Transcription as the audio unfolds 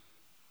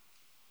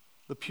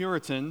The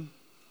Puritan,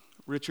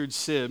 Richard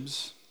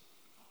Sibbes,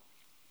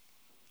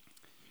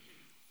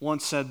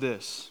 once said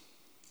this: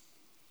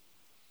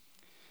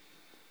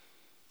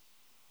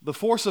 "The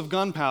force of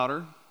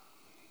gunpowder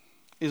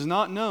is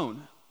not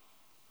known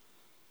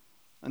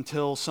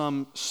until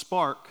some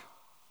spark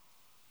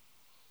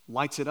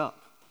lights it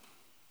up.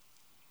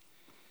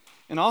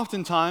 And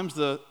oftentimes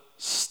the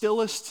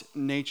stillest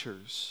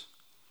natures,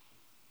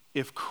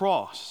 if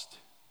crossed,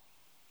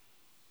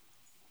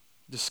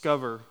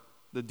 discover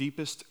the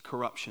deepest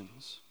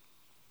corruptions."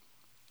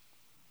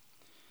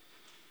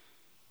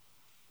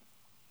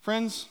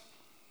 Friends,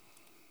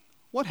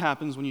 what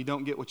happens when you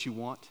don't get what you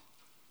want?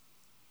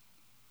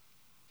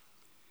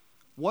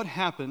 What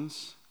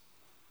happens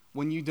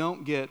when you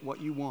don't get what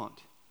you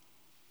want?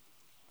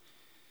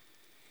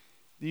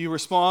 Do you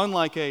respond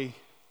like a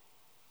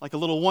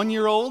little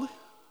 1-year-old?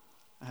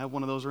 I have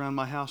one of those around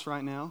my house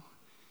right now,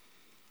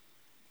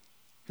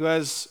 who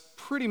has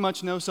pretty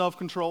much no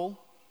self-control,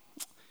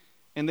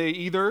 and they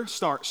either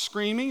start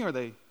screaming or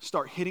they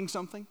start hitting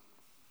something?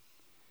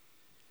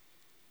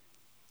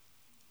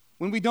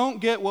 When we don't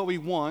get what we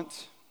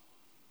want,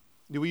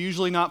 do we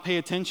usually not pay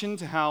attention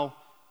to how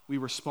we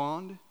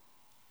respond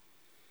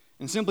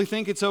and simply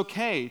think it's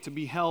okay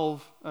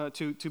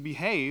to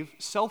behave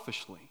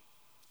selfishly?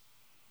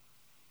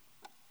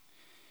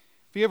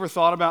 Have you ever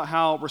thought about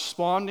how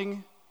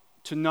responding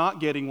to not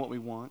getting what we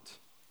want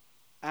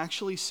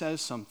actually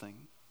says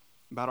something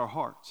about our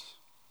hearts?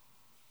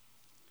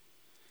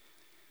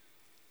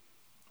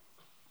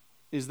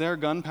 Is there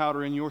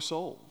gunpowder in your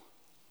soul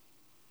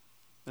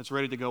that's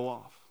ready to go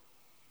off?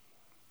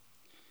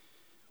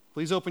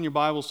 Please open your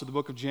Bibles to the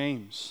book of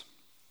James,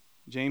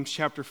 James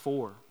chapter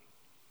 4.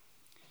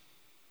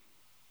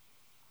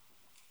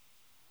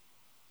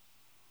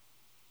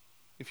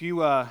 If you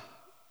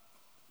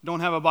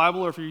don't have a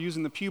Bible, or if you're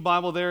using the Pew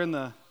Bible there in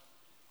the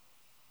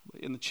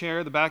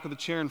chair, the back of the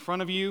chair in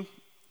front of you,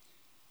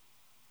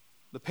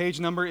 the page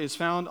number is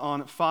found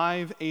on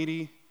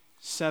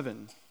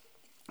 587.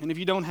 And if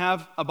you don't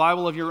have a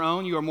Bible of your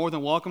own, you are more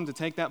than welcome to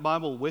take that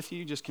Bible with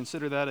you. Just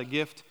consider that a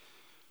gift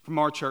from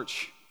our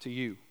church to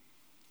you.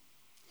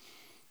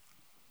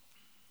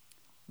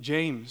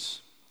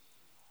 James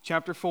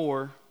chapter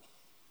 4,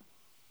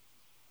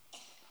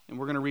 and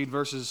we're going to read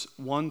verses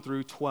 1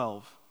 through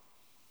 12.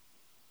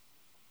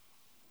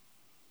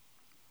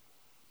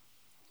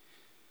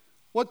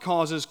 What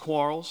causes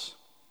quarrels?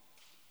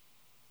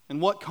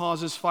 And what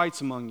causes fights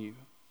among you?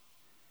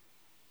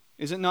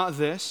 Is it not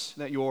this,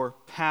 that your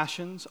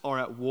passions are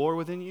at war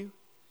within you?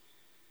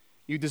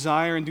 You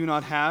desire and do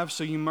not have,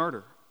 so you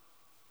murder.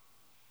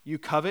 You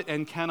covet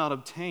and cannot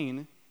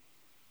obtain,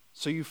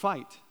 so you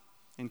fight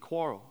and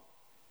quarrel.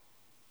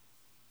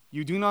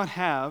 You do not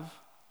have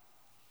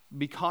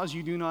because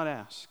you do not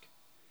ask.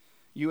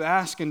 You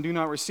ask and do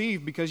not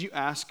receive because you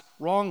ask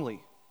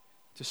wrongly,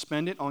 to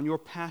spend it on your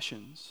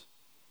passions.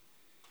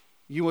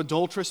 You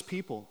adulterous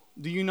people,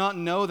 do you not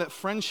know that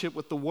friendship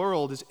with the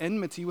world is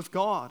enmity with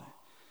God?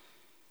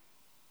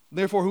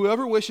 Therefore,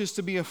 whoever wishes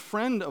to be a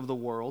friend of the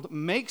world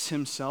makes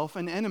himself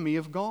an enemy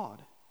of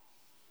God.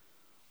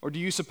 Or do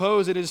you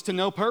suppose it is to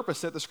no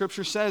purpose that the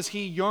Scripture says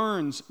he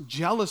yearns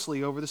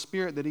jealously over the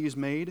Spirit that he has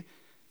made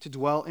to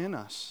dwell in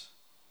us?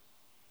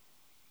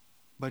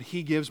 But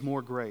he gives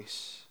more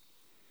grace.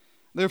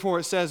 Therefore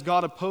it says,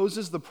 God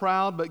opposes the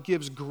proud, but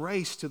gives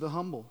grace to the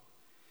humble.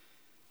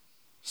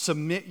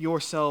 Submit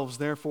yourselves,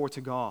 therefore, to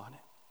God.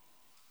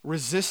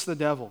 Resist the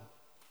devil,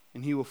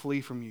 and he will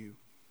flee from you.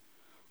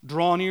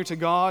 Draw near to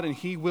God, and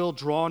he will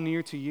draw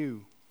near to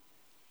you.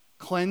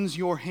 Cleanse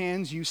your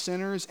hands, you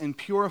sinners, and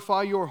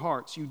purify your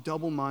hearts, you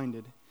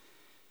double-minded.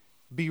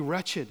 Be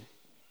wretched,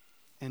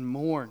 and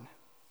mourn,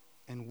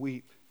 and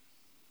weep.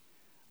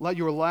 Let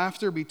your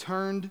laughter be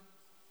turned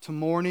to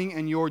mourning,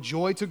 and your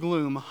joy to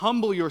gloom.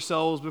 Humble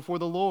yourselves before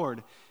the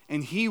Lord,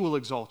 and he will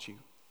exalt you.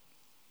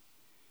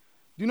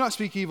 Do not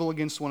speak evil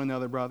against one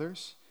another,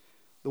 brothers.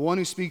 The one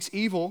who speaks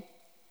evil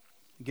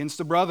against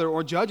a brother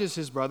or judges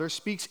his brother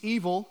speaks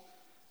evil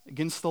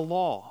against the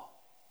law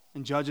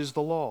and judges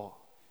the law.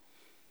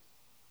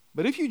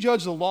 But if you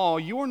judge the law,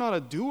 you are not a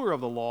doer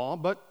of the law,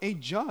 but a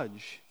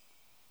judge.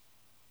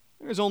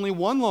 There is only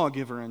one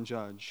lawgiver and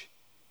judge,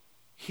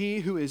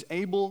 he who is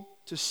able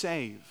to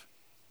save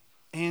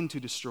and to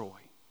destroy.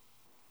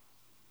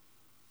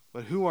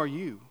 But who are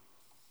you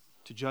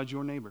to judge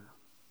your neighbor?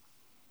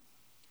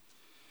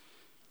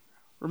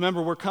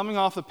 Remember, we're coming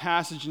off the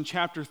passage in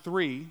chapter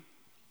 3,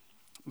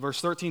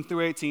 verse 13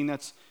 through 18,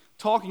 that's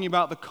talking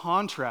about the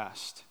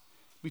contrast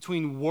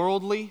between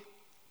worldly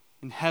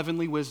and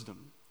heavenly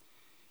wisdom.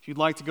 If you'd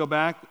like to go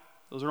back,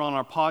 those are on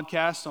our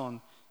podcast on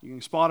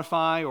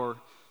Spotify or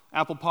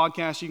Apple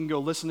Podcasts. You can go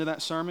listen to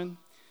that sermon.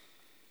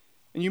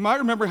 And you might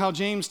remember how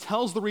James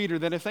tells the reader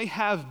that if they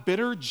have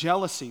bitter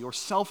jealousy or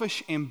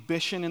selfish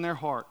ambition in their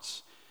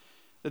hearts,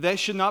 that they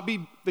should not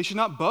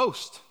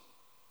boast,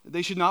 that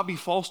they should not be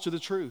false to the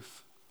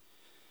truth.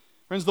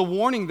 Friends, the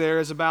warning there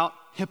is about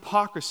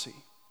hypocrisy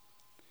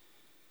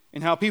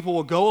and how people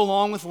will go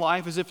along with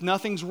life as if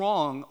nothing's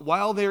wrong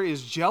while there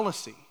is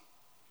jealousy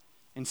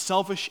and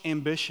selfish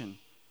ambition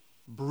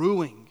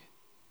brewing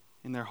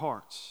in their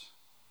hearts.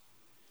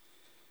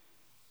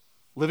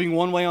 Living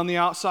one way on the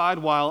outside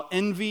while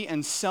envy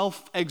and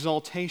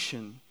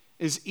self-exaltation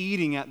is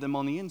eating at them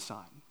on the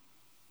inside.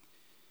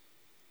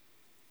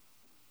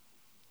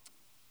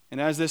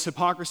 And as this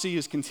hypocrisy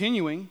is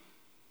continuing,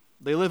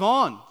 they live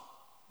on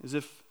as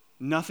if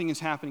nothing is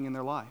happening in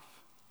their life.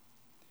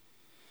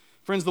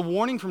 Friends, the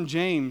warning from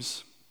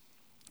James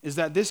is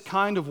that this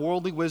kind of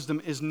worldly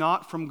wisdom is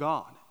not from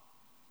God,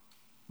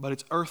 but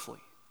it's earthly,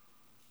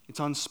 it's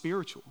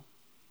unspiritual,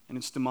 and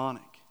it's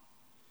demonic.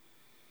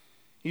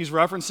 He's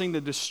referencing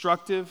the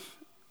destructive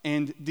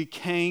and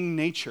decaying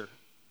nature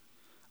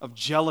of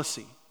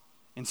jealousy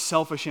and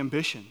selfish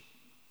ambition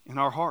in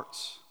our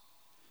hearts.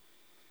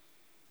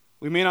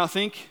 We may not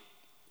think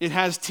it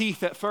has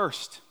teeth at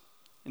first,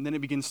 and then it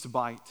begins to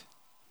bite.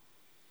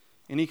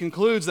 And he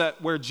concludes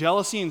that where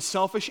jealousy and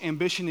selfish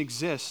ambition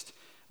exist,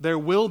 there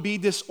will be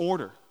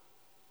disorder.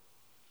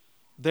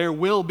 There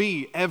will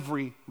be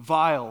every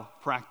vile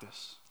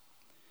practice.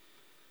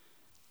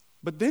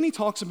 But then he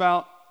talks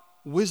about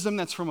wisdom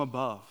that's from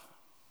above,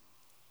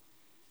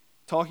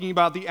 talking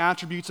about the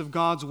attributes of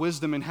God's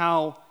wisdom and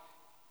how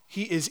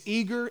he is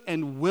eager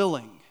and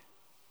willing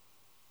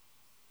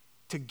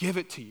to give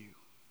it to you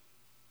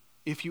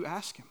if you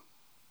ask him.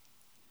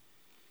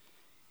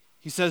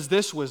 He says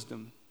this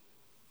wisdom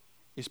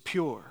is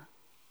pure.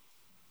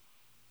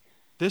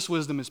 This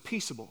wisdom is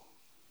peaceable.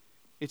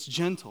 It's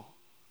gentle,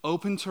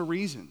 open to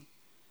reason,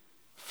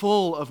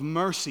 full of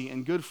mercy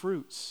and good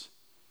fruits.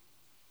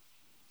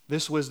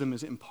 This wisdom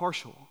is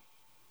impartial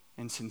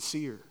and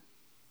sincere.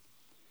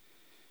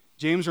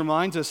 James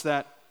reminds us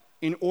that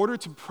in order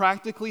to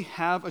practically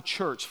have a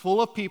church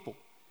full of people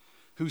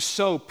who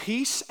sow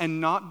peace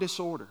and not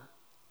disorder,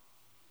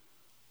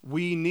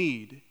 we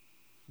need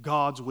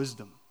God's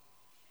wisdom.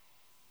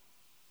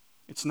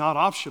 It's not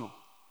optional.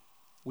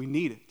 We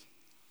need it.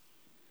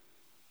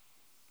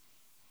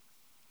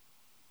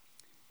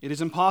 It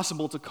is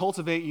impossible to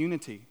cultivate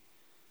unity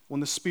when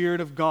the Spirit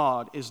of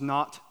God is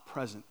not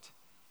present,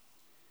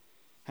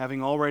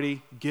 having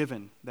already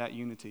given that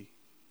unity.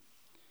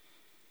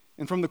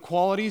 And from the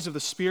qualities of the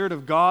Spirit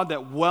of God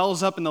that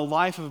wells up in the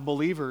life of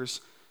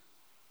believers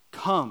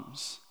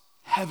comes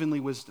heavenly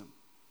wisdom.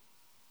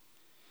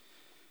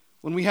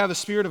 When we have the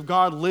Spirit of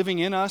God living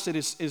in us, it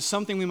is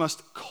something we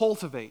must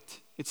cultivate.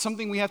 It's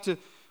something we have to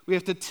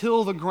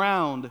till the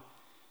ground.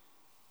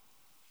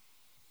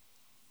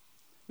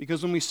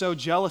 Because when we sow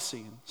jealousy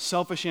and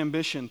selfish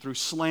ambition through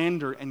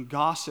slander and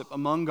gossip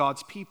among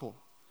God's people,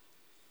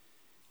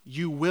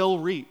 you will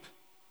reap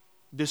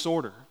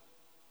disorder.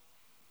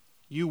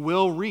 You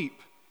will reap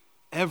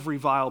every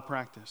vile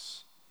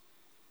practice.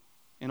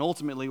 And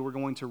ultimately, we're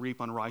going to reap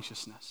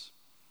unrighteousness.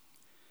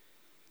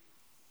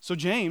 So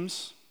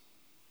James,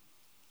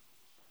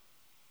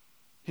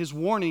 his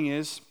warning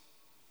is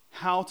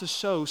how to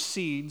sow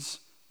seeds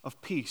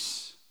of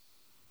peace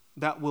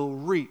that will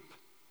reap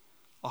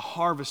a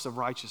harvest of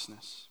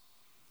righteousness.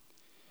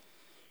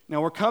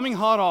 Now we're coming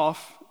hot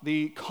off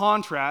the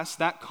contrast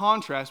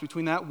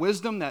between that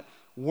wisdom, that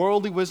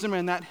worldly wisdom,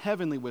 and that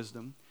heavenly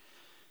wisdom.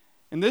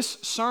 And this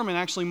sermon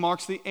actually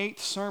marks the 8th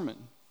sermon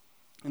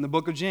in the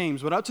book of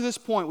James. But up to this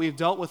point, we've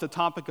dealt with the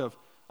topic of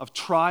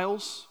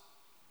trials.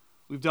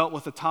 We've dealt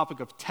with the topic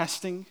of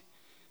testing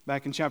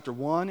back in chapter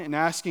 1 and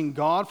asking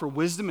God for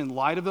wisdom in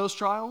light of those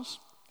trials,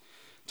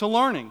 to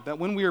learning that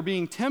when we are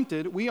being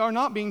tempted, we are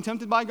not being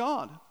tempted by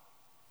God,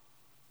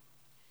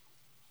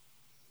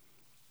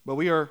 but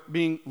we are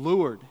being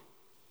lured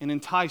and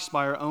enticed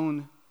by our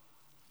own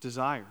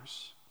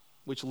desires,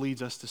 which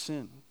leads us to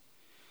sin.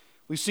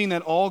 We've seen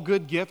that all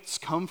good gifts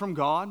come from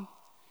God.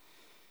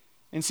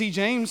 And see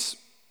James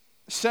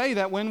say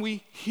that when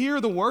we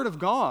hear the word of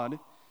God,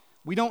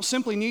 we don't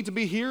simply need to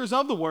be hearers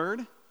of the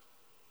word,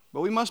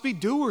 but we must be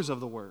doers of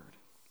the word.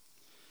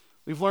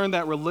 We've learned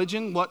that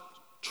religion, what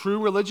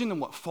true religion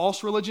and what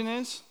false religion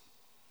is,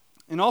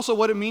 and also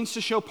what it means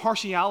to show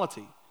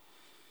partiality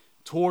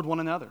toward one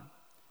another,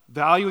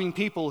 valuing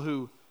people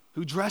who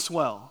dress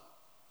well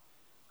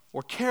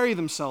or carry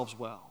themselves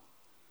well,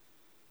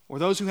 or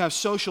those who have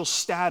social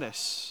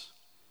status,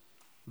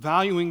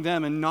 valuing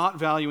them and not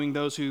valuing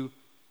those who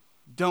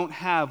don't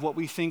have what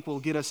we think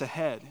will get us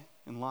ahead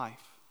in life.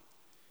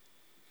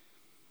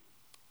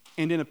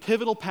 And in a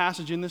pivotal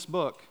passage in this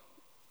book,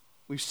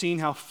 we've seen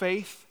how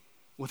faith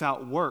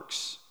without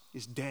works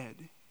is dead.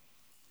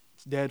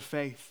 It's dead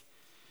faith.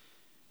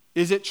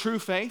 Is it true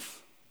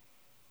faith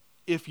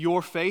if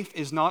your faith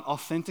is not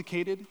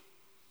authenticated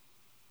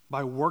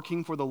by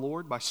working for the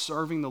Lord, by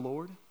serving the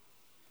Lord?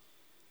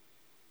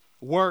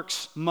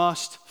 Works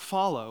must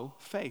follow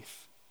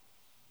faith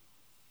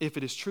if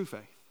it is true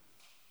faith.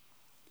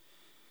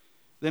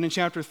 Then in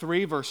chapter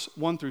 3, verse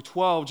 1 through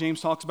 12,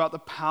 James talks about the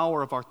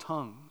power of our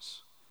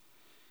tongues.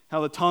 How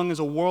the tongue is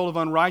a world of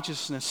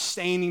unrighteousness,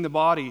 staining the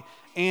body,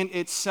 and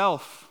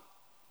itself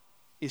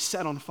is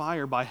set on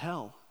fire by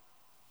hell.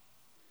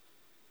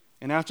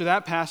 And after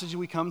that passage,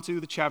 we come to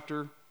the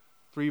chapter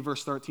 3,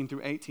 verse 13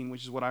 through 18,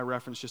 which is what I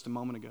referenced just a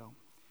moment ago.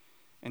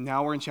 And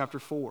now we're in chapter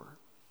 4,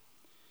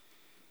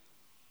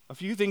 a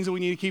few things that we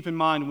need to keep in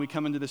mind when we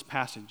come into this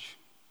passage.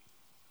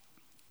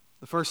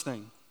 The first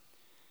thing,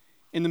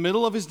 in the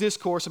middle of his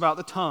discourse about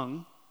the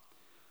tongue,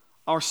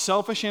 our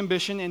selfish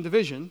ambition and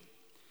division,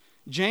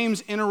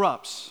 James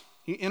interrupts.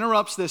 He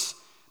interrupts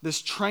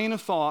this train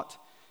of thought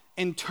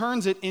and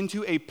turns it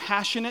into a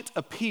passionate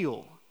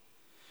appeal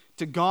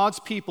to God's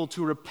people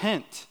to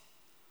repent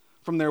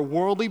from their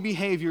worldly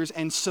behaviors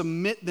and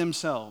submit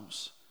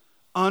themselves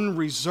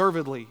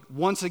unreservedly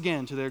once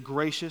again to their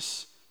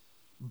gracious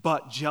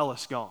but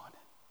jealous God.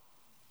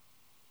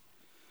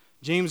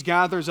 James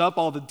gathers up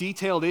all the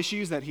detailed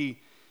issues that he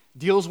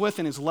deals with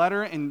in his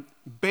letter and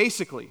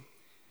basically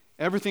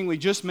everything we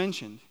just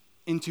mentioned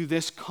into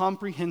this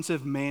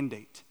comprehensive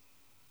mandate.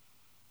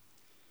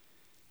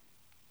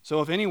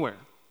 So if anywhere,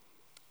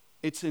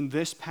 it's in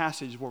this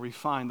passage where we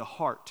find the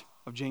heart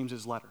of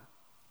James's letter.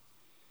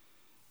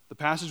 The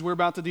passage we're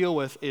about to deal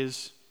with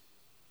is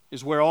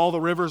where all the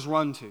rivers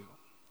run to.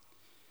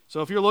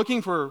 So if you're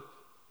looking for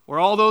where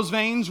all those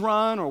veins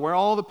run or where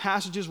all the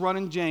passages run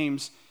in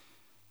James,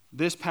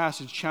 this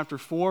passage, chapter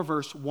 4,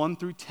 verse 1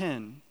 through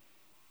 10,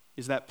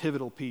 is that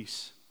pivotal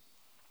piece.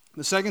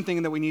 The second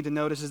thing that we need to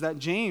notice is that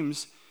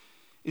James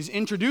is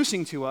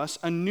introducing to us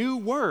a new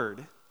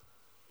word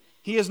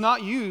he has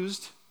not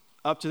used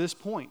up to this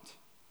point.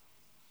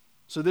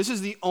 So this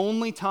is the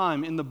only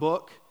time in the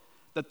book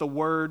that the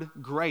word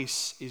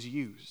grace is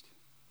used.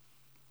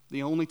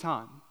 The only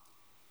time.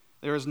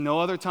 There is no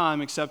other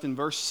time except in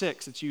verse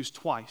 6 it's used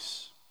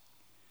twice.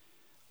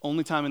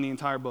 Only time in the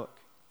entire book.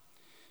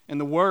 And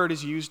the word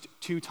is used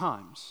 2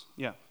 times.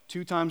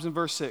 2 times in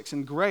verse 6.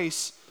 And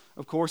grace,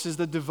 of course, is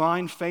the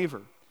divine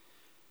favor.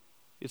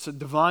 It's a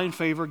divine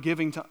favor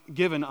given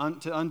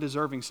to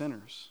undeserving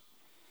sinners.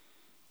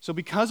 So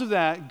because of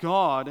that,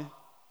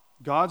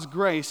 God's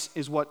grace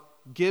is what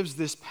gives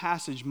this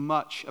passage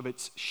much of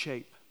its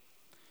shape.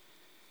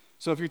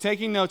 So if you're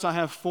taking notes, I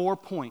have 4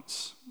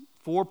 points.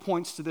 4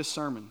 points to this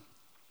sermon.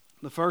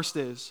 The first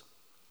is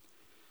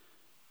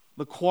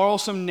the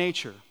quarrelsome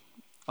nature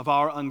of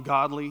our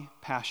ungodly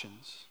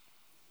passions.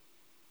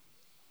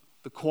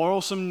 The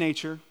quarrelsome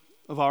nature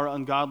of our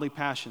ungodly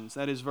passions.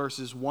 That is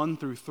verses 1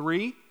 through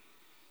 3,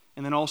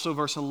 and then also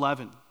verse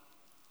 11.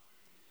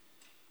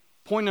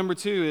 Point number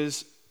 2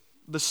 is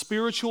the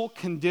spiritual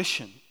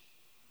condition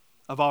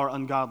of our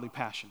ungodly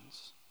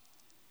passions.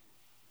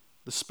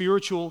 The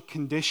spiritual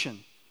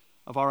condition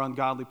of our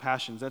ungodly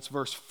passions. That's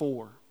verse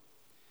 4.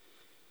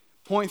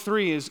 Point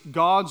 3 is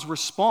God's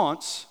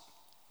response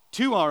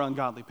to our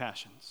ungodly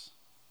passions.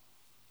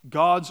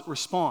 God's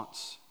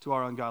response to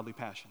our ungodly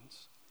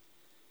passions.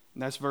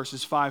 And that's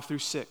verses 5 through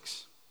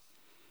 6.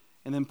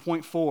 And then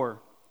point 4,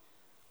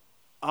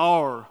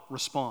 our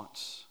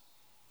response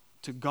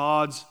to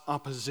God's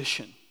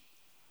opposition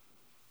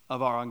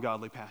of our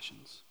ungodly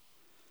passions.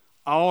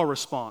 Our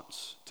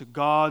response to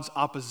God's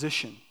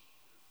opposition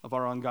of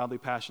our ungodly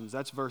passions.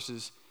 That's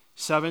verses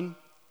 7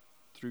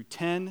 through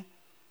 10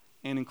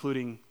 and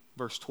including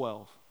verse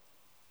 12.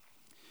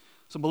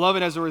 So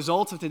beloved, as a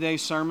result of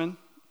today's sermon,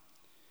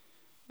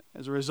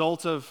 as a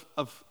result of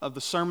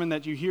the sermon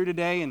that you hear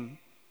today, and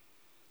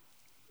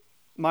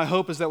my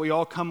hope is that we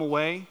all come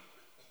away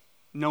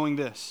knowing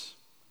this.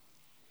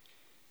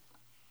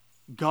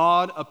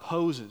 God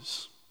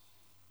opposes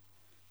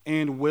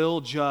and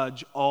will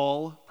judge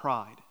all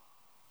pride,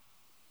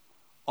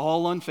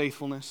 all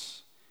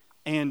unfaithfulness,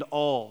 and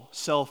all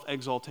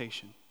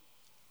self-exaltation.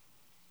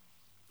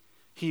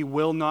 He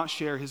will not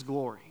share his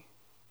glory.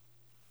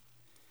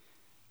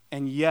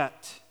 And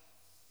yet,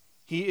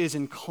 he is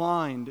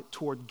inclined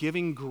toward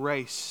giving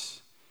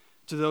grace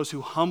to those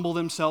who humble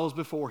themselves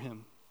before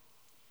him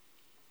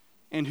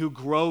and who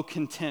grow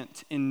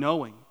content in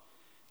knowing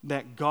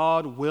that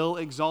God will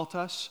exalt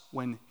us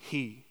when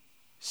he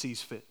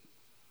sees fit.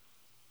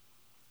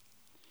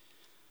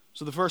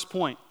 So the first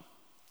point,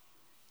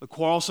 the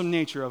quarrelsome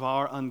nature of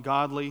our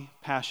ungodly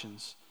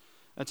passions.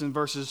 That's in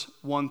verses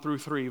 1 through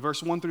 3.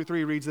 Verse 1 through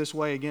 3 reads this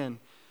way again.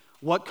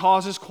 What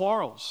causes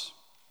quarrels?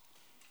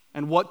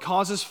 And what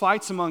causes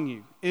fights among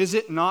you? Is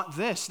it not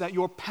this, that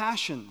your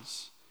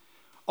passions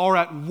are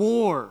at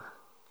war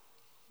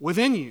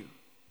within you?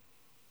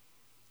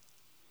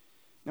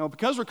 Now,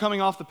 because we're coming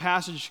off the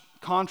passage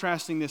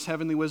contrasting this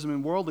heavenly wisdom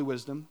and worldly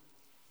wisdom,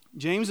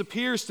 James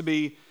appears to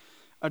be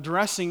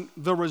addressing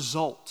the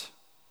result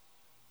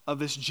of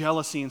this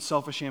jealousy and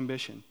selfish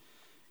ambition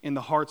in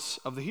the hearts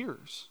of the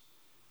hearers.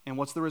 And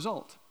what's the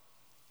result?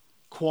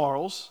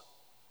 Quarrels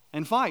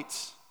and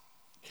fights.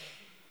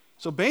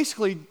 So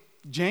basically,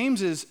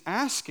 James is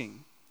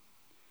asking,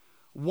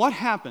 what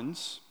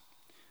happens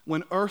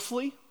when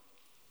earthly,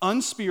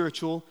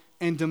 unspiritual,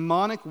 and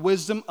demonic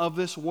wisdom of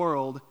this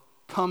world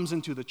comes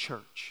into the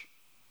church?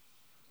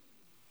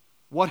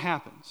 What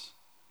happens?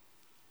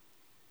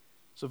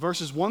 So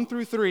verses 1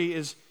 through 3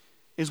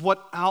 is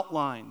what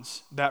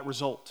outlines that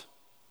result.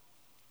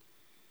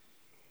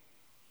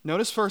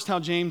 Notice first how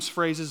James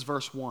phrases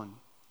verse 1.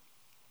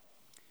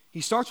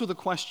 He starts with a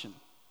question.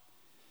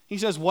 He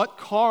says, what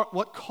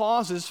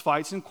causes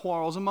fights and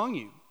quarrels among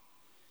you?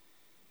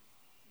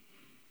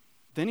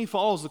 Then he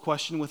follows the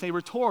question with a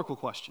rhetorical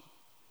question.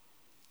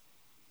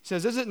 He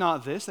says, is it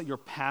not this, that your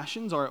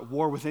passions are at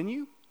war within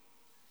you?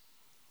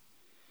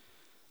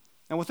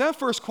 And with that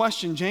first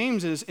question,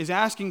 James is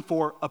asking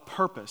for a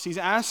purpose. He's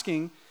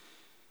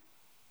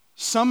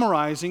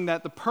summarizing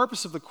that the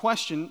purpose of the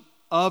question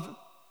of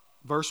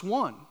verse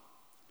 1.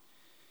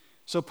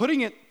 So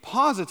putting it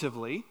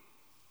positively,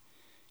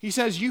 he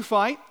says, you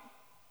fight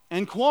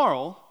and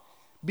quarrel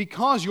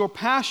because your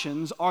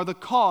passions are the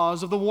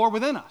cause of the war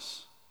within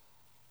us.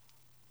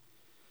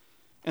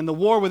 And the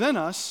war within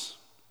us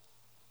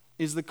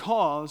is the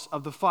cause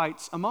of the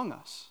fights among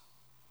us.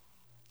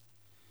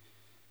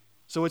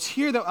 So it's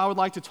here that I would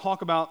like to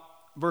talk about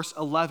verse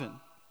 11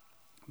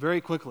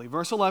 very quickly.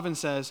 Verse 11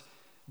 says,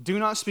 do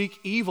not speak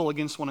evil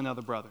against one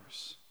another,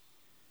 brothers.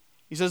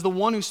 He says, the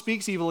one who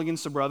speaks evil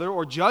against a brother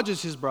or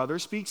judges his brother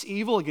speaks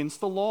evil against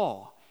the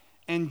law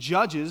and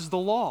judges the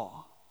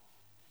law.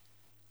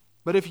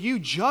 But if you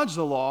judge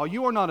the law,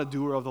 you are not a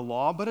doer of the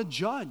law, but a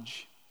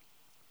judge.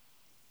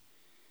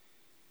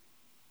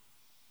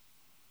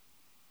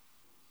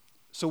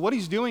 So what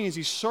he's doing is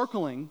he's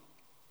circling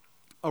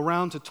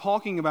around to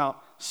talking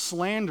about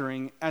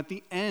slandering at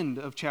the end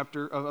of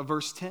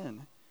verse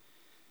 10.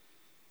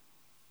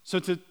 So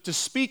to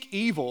speak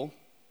evil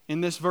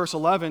in this verse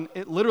 11,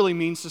 it literally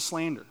means to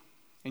slander.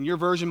 And your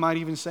version might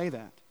even say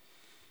that.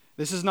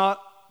 This is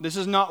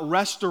not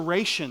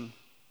restoration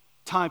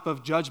type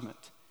of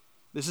judgment.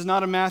 This is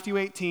not a Matthew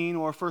 18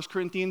 or 1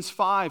 Corinthians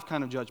 5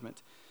 kind of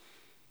judgment.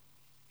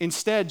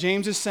 Instead,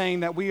 James is saying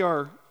that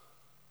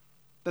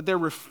they're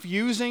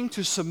refusing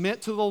to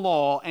submit to the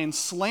law and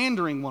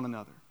slandering one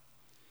another.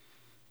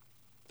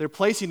 They're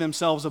placing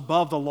themselves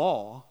above the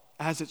law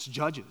as its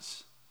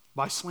judges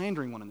by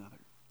slandering one another.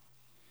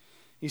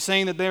 He's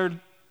saying that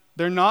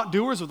they're not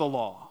doers of the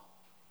law,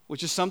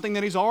 which is something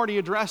that he's already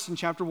addressed in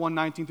chapter 1,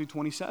 19 through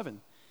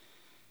 27.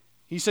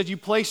 He said you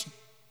place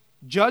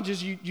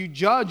judges, you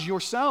judge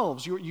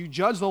yourselves, you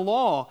judge the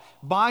law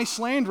by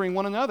slandering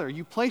one another.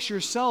 You place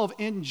yourself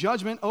in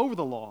judgment over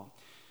the law.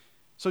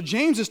 So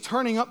James is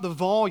turning up the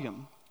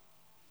volume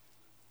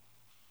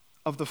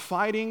of the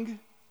fighting,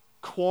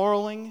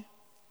 quarreling,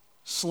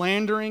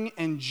 slandering,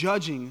 and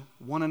judging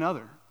one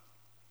another.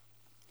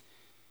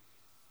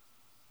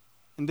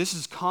 And this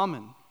is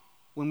common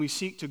when we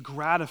seek to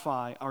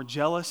gratify our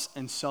jealous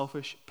and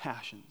selfish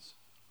passions.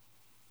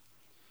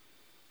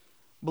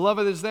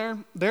 Beloved,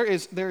 there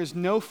is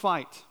no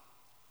fight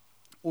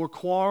or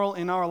quarrel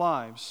in our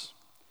lives,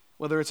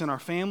 whether it's in our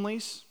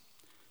families,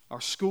 our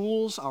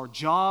schools, our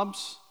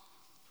jobs,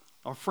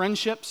 our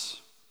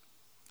friendships,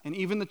 and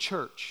even the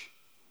church,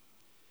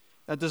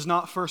 that does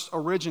not first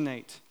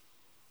originate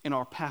in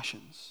our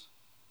passions.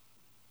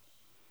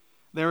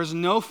 There is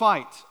no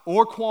fight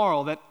or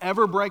quarrel that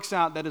ever breaks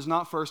out that does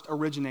not first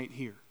originate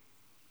here.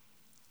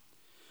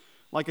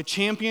 Like a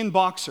champion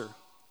boxer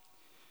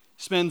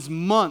spends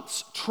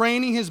months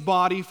training his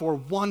body for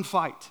one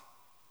fight.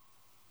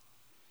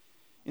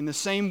 In the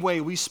same way,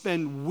 we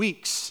spend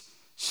weeks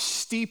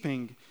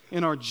steeping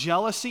in our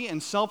jealousy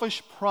and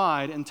selfish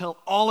pride until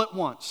all at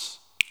once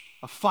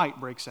a fight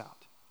breaks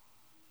out.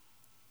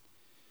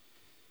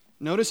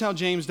 Notice how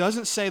James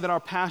doesn't say that our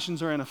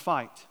passions are in a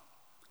fight.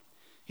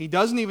 He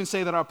doesn't even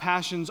say that our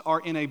passions are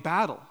in a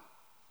battle.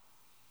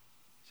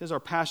 He says our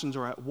passions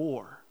are at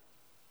war.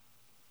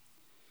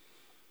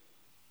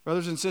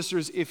 Brothers and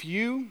sisters, if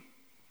you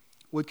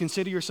would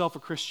consider yourself a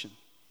Christian,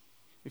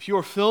 if you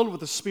are filled with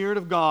the Spirit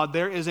of God,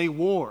 there is a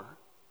war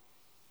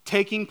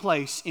taking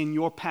place in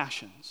your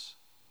passions.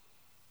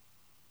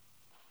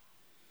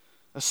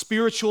 A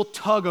spiritual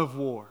tug of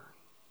war.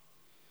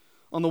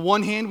 On the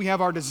one hand, we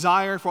have our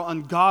desire for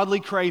ungodly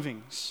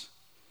cravings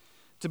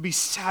to be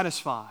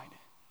satisfied.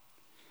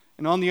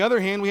 And on the other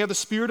hand, we have the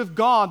Spirit of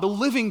God, the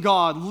living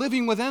God,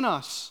 living within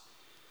us,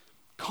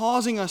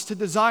 causing us to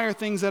desire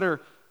things that are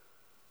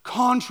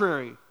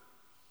contrary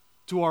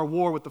to our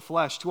war with the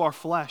flesh, to our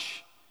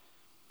flesh.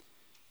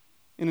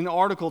 In an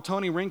article,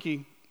 Tony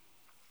Rinke,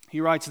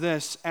 he writes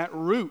this: at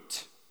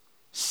root,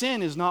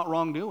 sin is not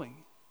wrongdoing.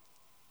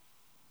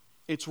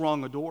 It's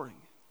wrong adoring.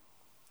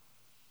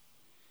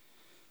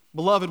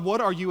 Beloved,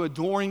 what are you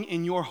adoring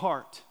in your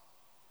heart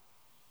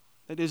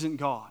that isn't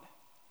God?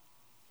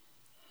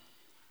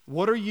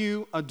 What are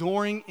you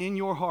adoring in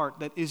your heart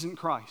that isn't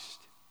Christ?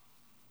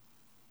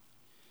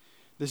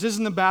 This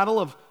isn't a battle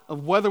of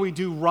whether we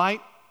do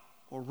right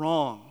or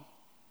wrong,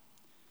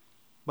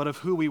 but of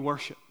who we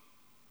worship.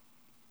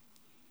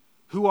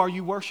 Who are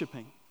you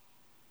worshiping?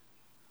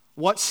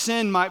 What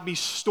sin might be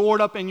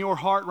stored up in your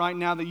heart right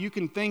now that you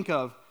can think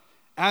of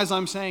as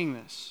I'm saying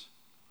this,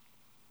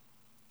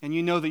 and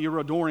you know that you're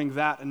adoring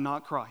that and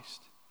not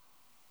Christ?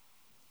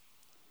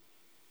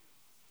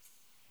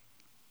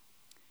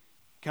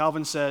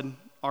 Calvin said,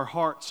 our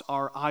hearts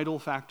are idol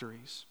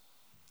factories.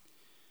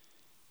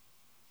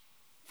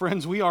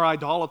 Friends, we are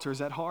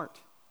idolaters at heart.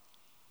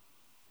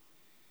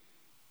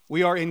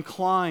 We are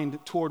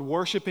inclined toward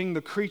worshiping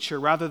the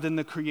creature rather than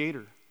the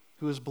Creator,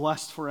 who is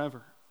blessed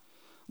forever.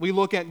 We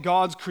look at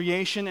God's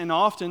creation and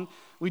often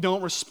we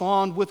don't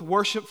respond with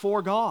worship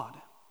for God.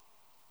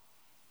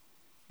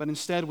 but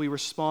instead we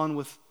respond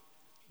with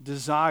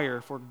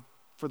desire for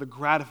the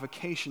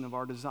gratification of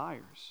our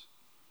desires.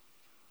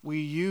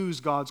 We use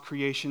God's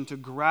creation to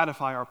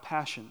gratify our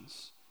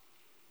passions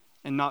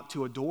and not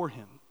to adore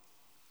Him.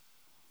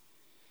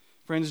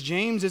 Friends,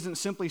 James isn't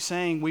simply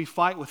saying we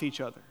fight with each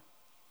other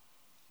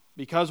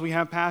because we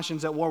have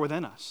passions at war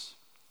within us.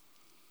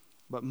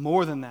 But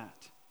more than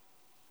that,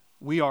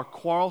 we are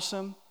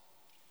quarrelsome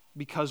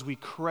because we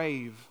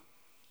crave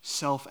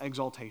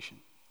self-exaltation.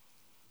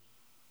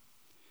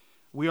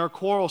 We are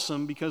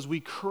quarrelsome because we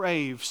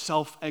crave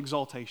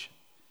self-exaltation.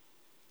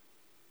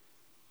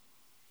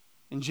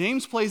 And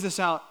James plays this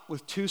out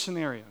with two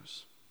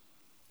scenarios.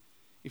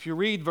 If you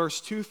read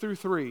verse 2 through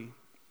 3,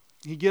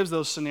 he gives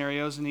those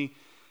scenarios and he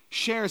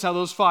shares how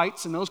those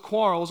fights and those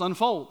quarrels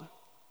unfold.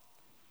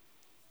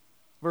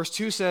 Verse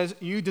 2 says,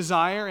 "You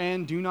desire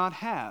and do not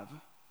have,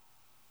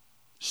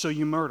 so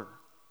you murder.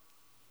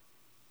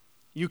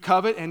 You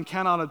covet and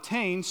cannot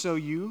obtain, so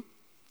you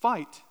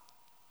fight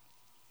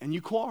and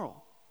you quarrel."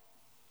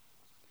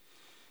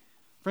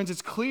 Friends,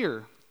 it's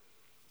clear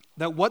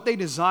that what they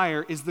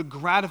desire is the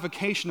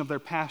gratification of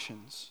their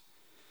passions.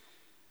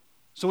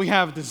 So we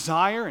have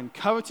desire and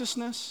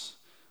covetousness,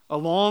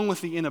 along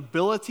with the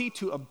inability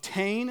to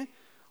obtain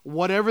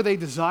whatever they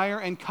desire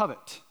and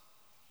covet.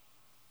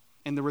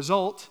 And the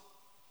result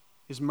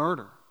is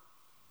murder.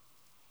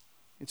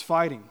 It's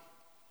fighting.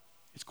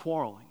 It's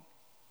quarreling.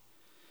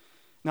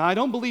 Now, I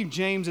don't believe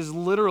James is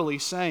literally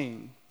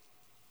saying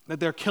that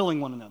they're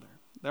killing one another.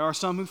 There are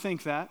some who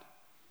think that.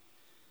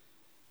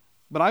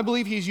 But I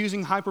believe he's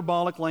using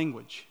hyperbolic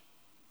language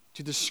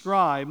to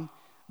describe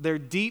their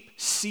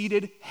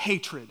deep-seated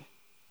hatred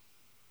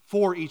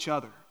for each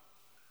other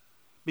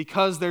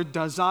because their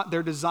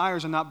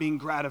desires are not being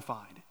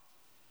gratified.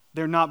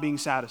 They're not being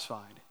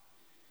satisfied.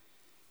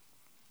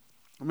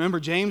 Remember,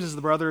 James is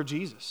the brother of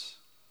Jesus.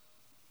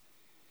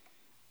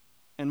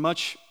 And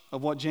much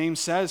of what James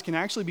says can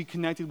actually be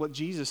connected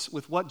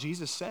with what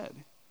Jesus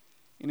said.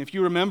 And if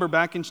you remember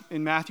back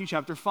in Matthew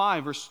chapter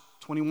 5, verse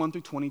 21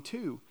 through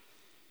 22,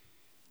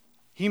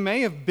 he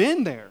may have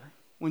been there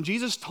when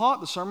Jesus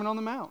taught the Sermon on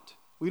the Mount.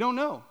 We don't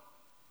know.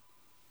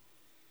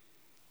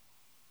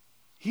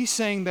 He's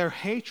saying their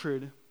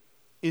hatred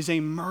is a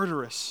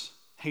murderous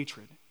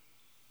hatred.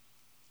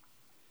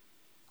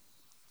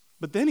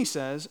 But then he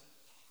says,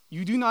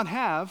 you do not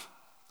have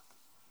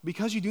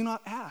because you do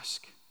not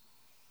ask.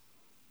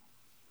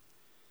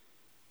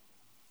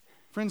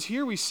 Friends,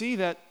 here we see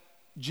that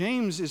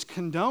James is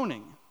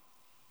condoning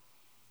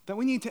that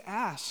we need to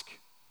ask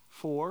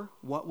for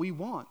what we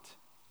want.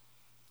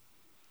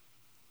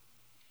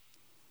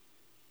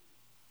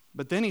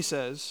 But then he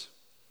says,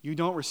 you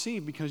don't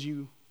receive because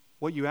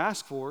what you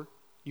ask for,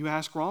 you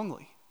ask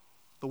wrongly.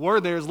 The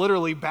word there is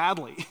literally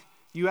badly.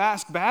 You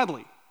ask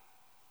badly.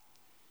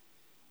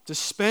 To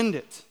spend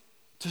it,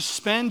 to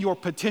spend your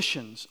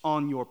petitions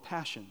on your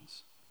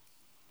passions.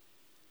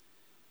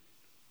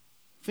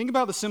 Think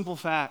about the simple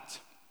fact,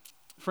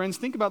 friends,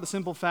 think about the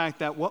simple fact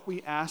that what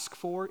we ask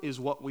for is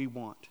what we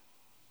want.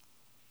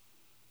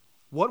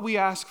 What we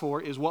ask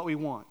for is what we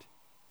want.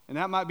 And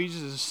that might be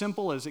just as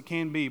simple as it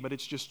can be, but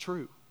it's just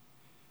true.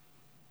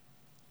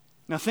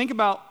 Now think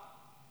about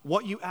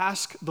what you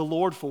ask the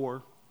Lord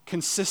for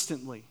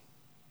consistently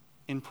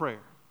in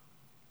prayer.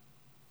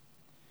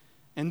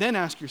 And then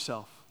ask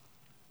yourself,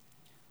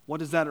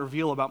 what does that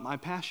reveal about my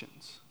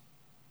passions?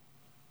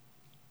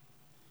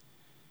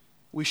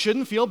 We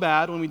shouldn't feel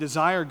bad when we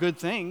desire good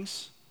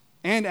things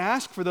and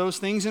ask for those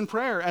things in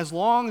prayer as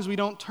long as we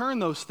don't turn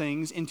those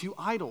things into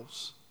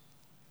idols.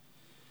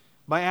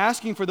 By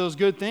asking for those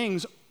good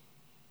things,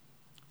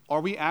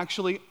 are we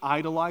actually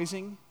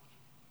idolizing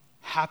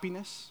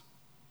happiness?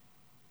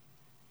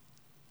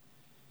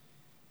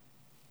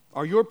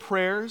 Are your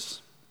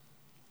prayers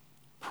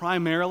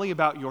primarily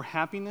about your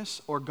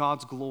happiness or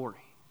God's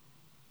glory?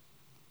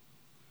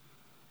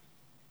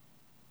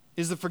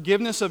 Is the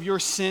forgiveness of your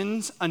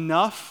sins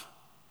enough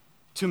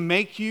to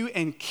make you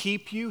and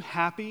keep you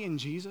happy in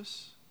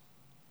Jesus?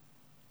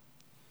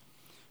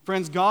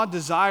 Friends, God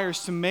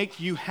desires to make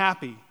you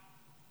happy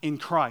in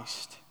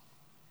Christ.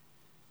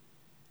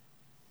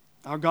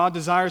 Our God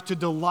desires to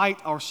delight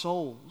our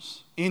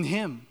souls in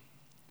Him.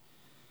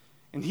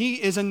 And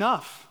He is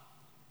enough.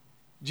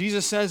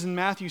 Jesus says in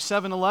Matthew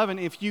 7:11,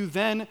 if you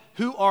then,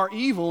 who are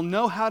evil,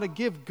 know how to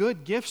give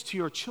good gifts to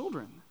your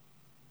children,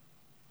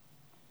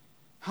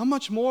 how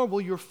much more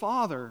will your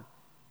Father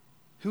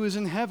who is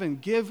in heaven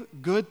give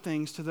good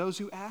things to those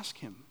who ask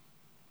Him?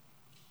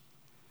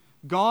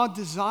 God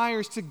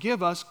desires to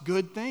give us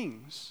good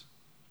things.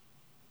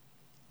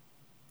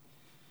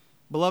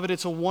 Beloved,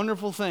 it's a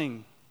wonderful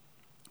thing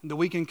that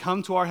we can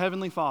come to our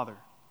Heavenly Father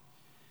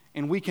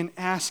and we can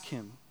ask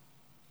Him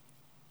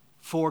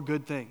for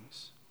good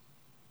things.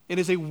 It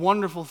is a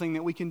wonderful thing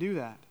that we can do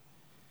that.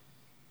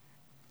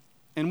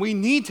 And we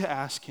need to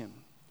ask Him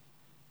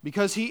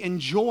because He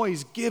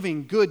enjoys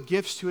giving good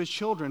gifts to His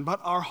children,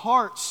 but our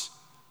hearts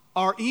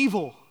are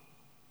evil.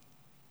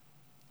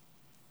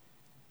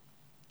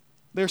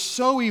 They're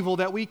so evil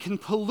that we can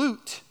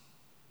pollute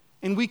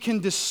and we can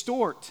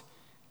distort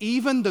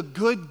even the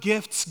good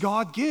gifts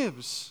God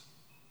gives.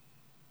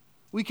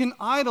 We can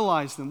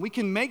idolize them. We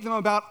can make them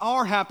about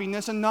our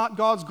happiness and not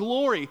God's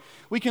glory.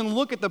 We can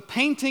look at the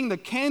painting, the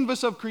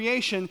canvas of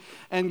creation,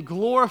 and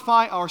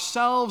glorify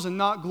ourselves and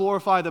not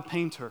glorify the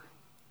painter,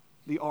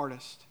 the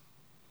artist.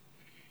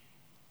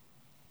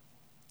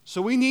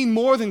 So we need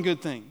more than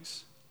good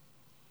things.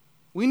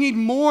 We need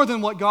more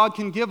than what God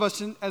can give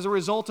us as a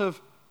result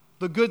of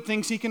the good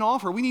things He can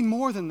offer. We need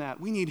more than that.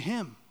 We need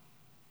Him.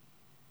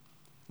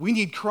 We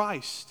need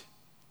Christ.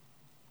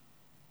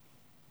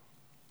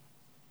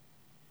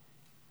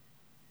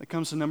 That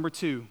comes to number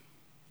 2,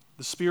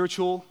 the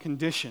spiritual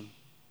condition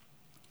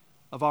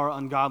of our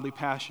ungodly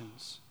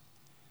passions.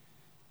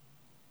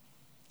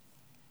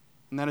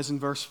 And that is in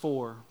verse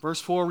 4. Verse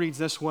 4 reads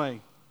this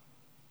way: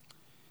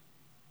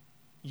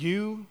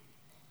 "You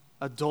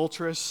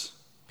adulterous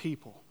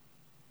people,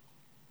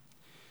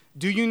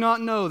 do you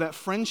not know that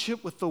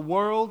friendship with the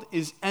world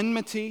is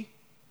enmity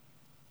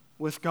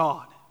with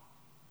God?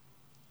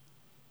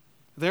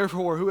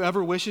 Therefore,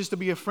 whoever wishes to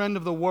be a friend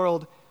of the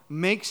world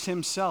makes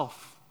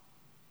himself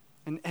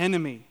an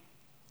enemy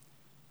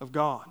of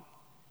God."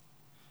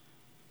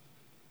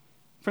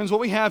 Friends, what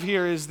we have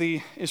here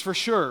is for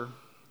sure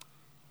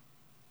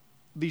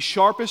the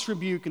sharpest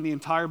rebuke in the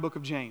entire book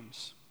of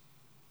James,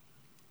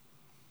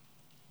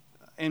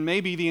 and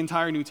maybe the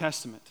entire New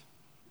Testament.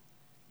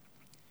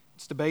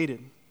 It's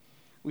debated.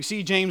 We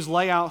see James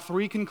lay out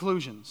 3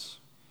 conclusions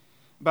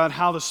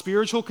about the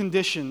spiritual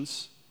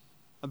conditions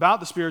of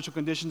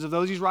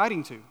those he's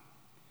writing to.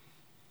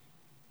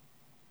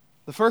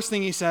 The first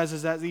thing he says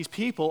is that these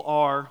people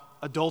are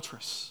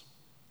adulterous.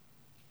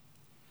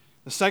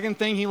 The second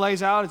thing he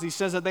lays out is he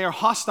says that they are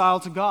hostile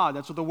to God.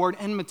 That's what the word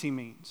enmity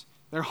means.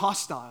 They're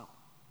hostile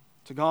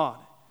to God.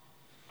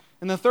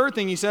 And the third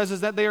thing he says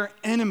is that they are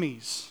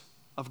enemies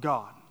of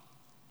God.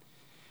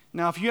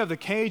 Now, if you have the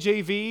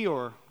KJV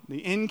or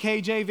the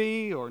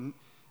NKJV or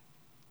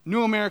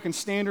New American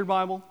Standard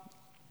Bible,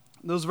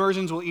 those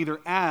versions will either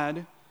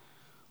add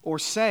or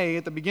say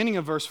at the beginning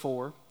of verse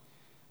 4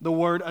 the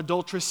word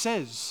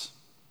adulteresses.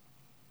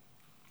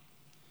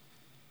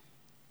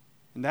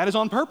 And that is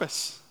on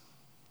purpose.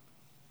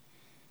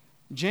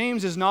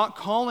 James is not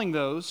calling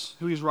those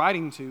who he's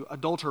writing to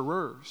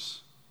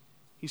adulterers.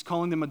 He's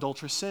calling them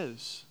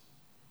adulteresses.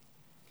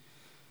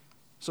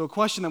 So a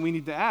question that we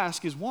need to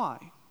ask is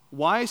why?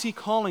 Why is he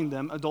calling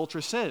them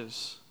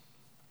adulteresses?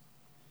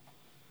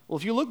 Well,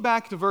 if you look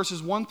back to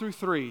verses 1 through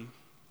 3,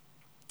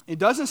 it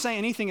doesn't say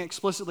anything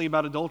explicitly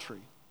about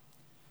adultery.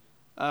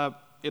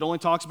 It only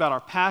talks about our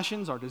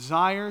passions, our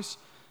desires,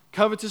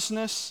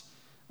 covetousness,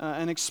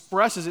 and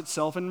expresses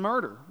itself in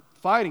murder,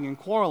 fighting, and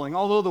quarreling.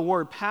 Although the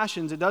word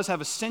passions, it does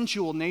have a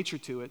sensual nature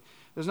to it.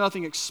 There's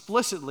nothing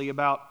explicitly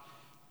about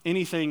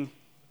anything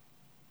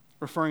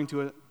referring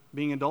to it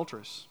being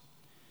adulterous.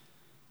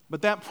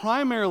 But that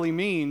primarily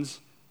means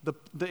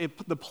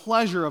the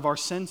pleasure of our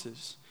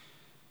senses.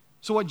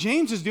 So what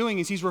James is doing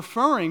is he's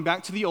referring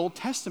back to the Old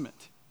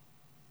Testament.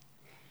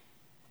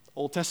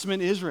 Old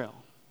Testament Israel.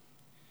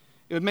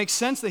 It would make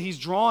sense that he's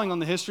drawing on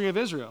the history of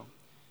Israel,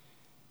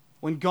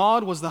 when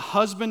God was the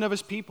husband of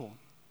his people,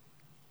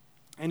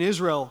 and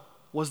Israel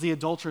was the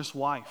adulterous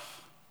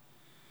wife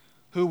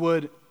who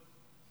would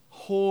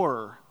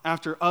whore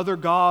after other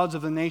gods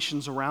of the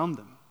nations around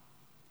them.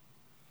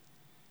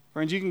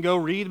 Friends, you can go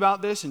read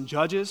about this in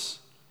Judges.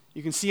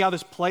 You can see how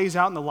this plays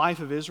out in the life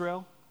of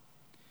Israel.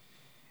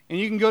 And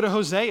you can go to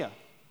Hosea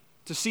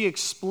to see an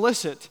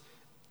explicit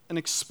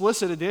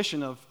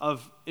edition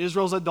of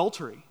Israel's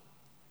adultery.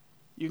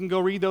 You can go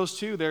read those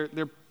too.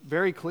 They're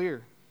very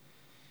clear.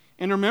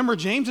 And remember,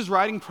 James is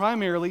writing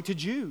primarily to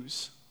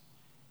Jews.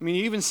 I mean,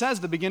 he even says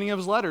at the beginning of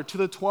his letter, to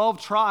the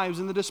 12 tribes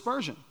in the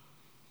dispersion.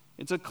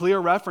 It's a clear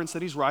reference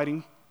that he's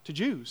writing to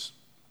Jews.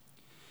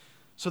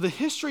 So the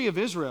history of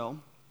Israel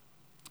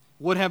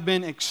would have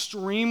been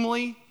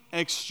extremely,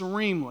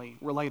 extremely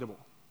relatable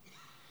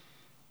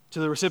to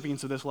the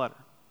recipients of this letter.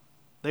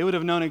 They would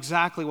have known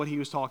exactly what he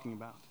was talking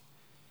about.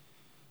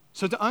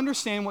 So to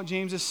understand what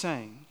James is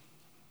saying,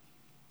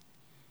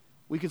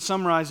 we could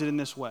summarize it in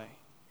this way.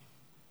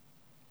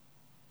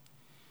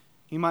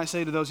 He might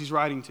say to those he's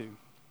writing to,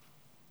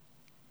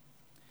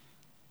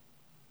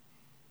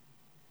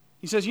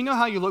 he says, you know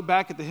how you look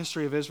back at the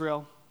history of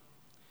Israel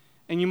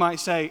and you might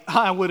say,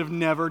 I would have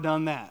never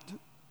done that.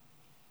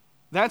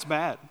 That's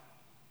bad.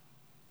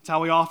 It's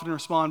how we often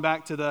respond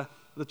back to the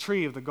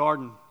tree of the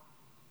garden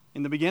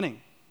in the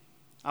beginning.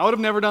 I would have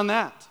never done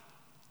that.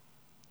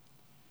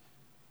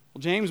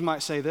 Well, James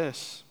might say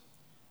this,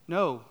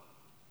 no,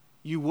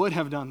 you would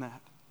have done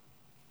that.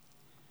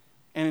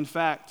 And in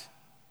fact,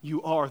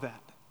 you are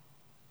that.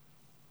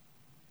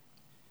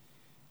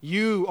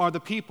 You are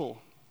the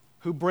people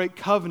who break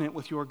covenant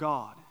with your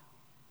God.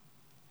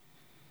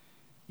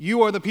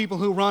 You are the people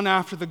who run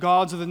after the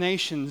gods of the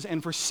nations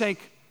and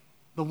forsake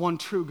the one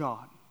true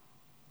God.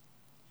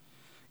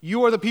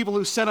 You are the people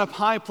who set up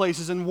high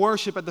places and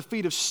worship at the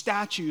feet of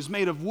statues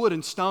made of wood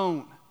and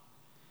stone.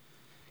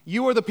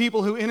 You are the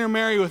people who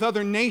intermarry with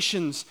other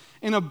nations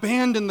and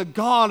abandon the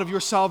God of your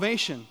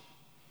salvation.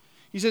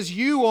 He says,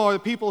 you are the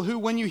people who,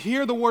 when you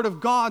hear the word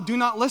of God, do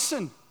not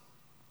listen.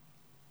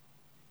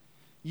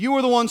 You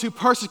are the ones who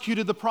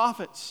persecuted the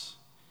prophets.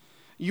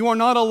 You are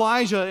not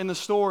Elijah in the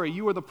story.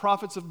 You are the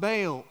prophets of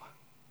Baal.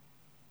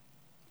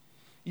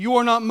 You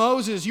are not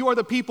Moses. You are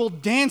the people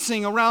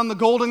dancing around the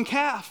golden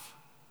calf.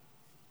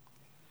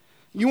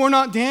 You are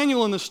not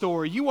Daniel in the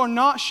story. You are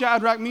not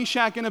Shadrach,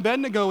 Meshach, and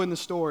Abednego in the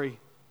story.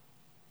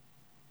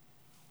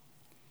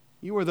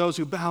 You are those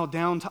who bow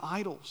down to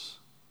idols.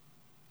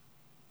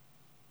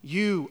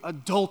 You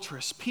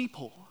adulterous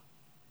people.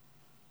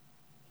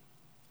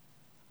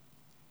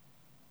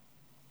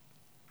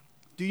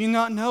 Do you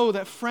not know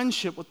that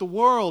friendship with the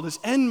world is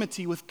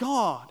enmity with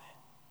God?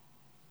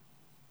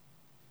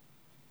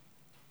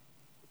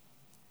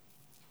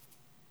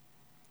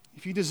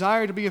 If you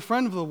desire to be a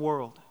friend of the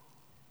world,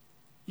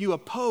 you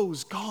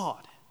oppose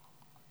God.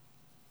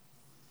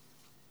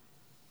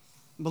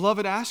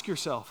 Beloved, ask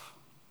yourself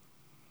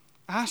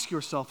a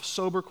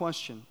sober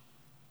question.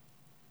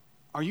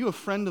 Are you a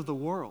friend of the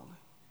world?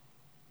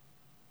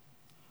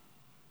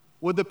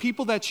 Would the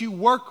people that you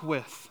work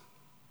with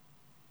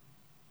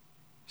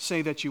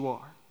say that you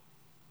are?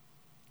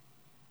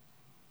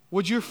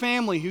 Would your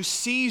family, who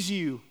sees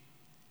you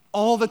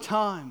all the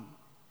time,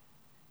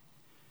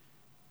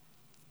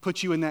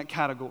 put you in that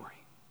category?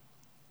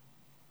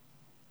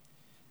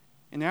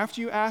 And after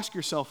you ask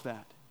yourself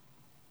that,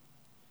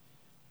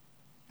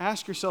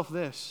 ask yourself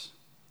this: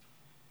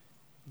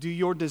 do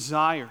your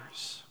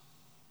desires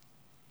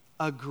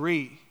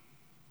agree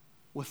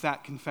with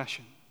that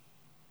confession?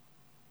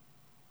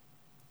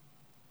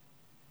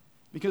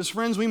 Because,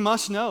 friends, we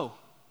must know,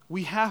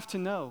 we have to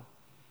know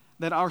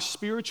that our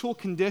spiritual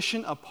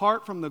condition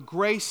apart from the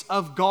grace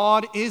of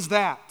God is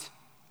that.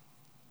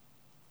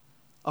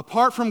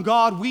 Apart from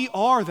God, we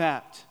are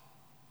that.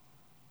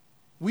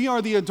 We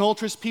are the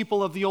adulterous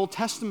people of the Old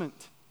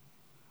Testament.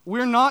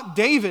 We're not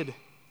David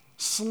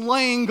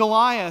slaying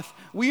Goliath.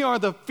 We are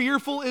the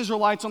fearful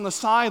Israelites on the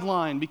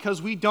sideline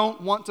because we don't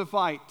want to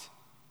fight.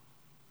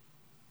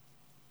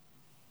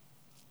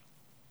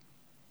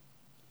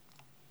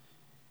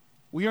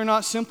 We are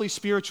not simply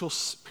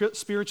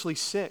spiritually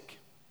sick.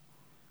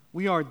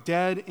 We are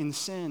dead in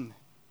sin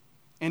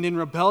and in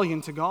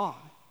rebellion to God.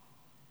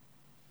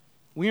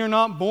 We are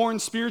not born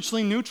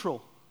spiritually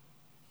neutral.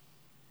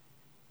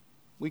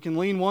 We can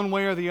lean one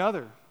way or the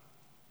other.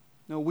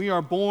 No, we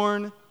are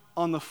born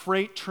on the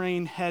freight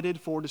train headed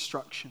for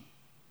destruction.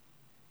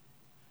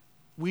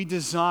 We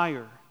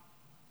desire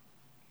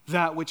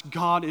that which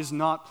God is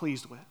not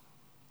pleased with.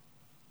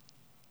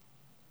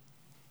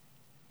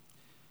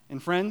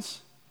 And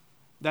friends,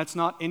 that's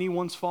not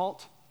anyone's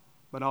fault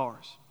but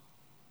ours.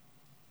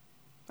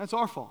 That's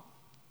our fault.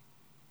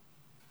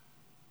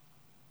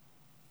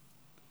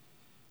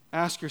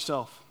 Ask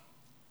yourself,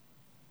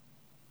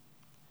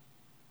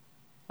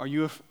 are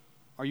you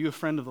a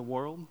friend of the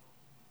world?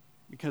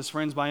 Because,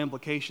 friends, by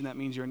implication, that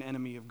means you're an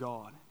enemy of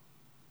God.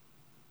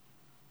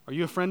 Are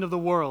you a friend of the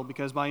world?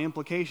 Because by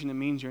implication, it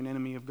means you're an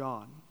enemy of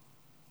God.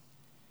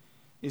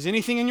 Is there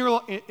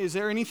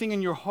anything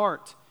in your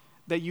heart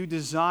that you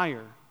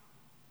desire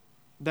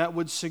that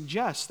would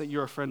suggest that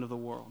you're a friend of the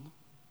world?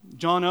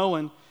 John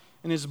Owen,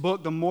 in his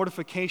book, The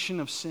Mortification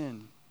of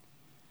Sin,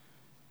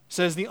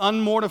 says the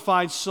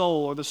unmortified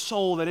soul, or the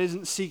soul that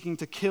isn't seeking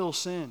to kill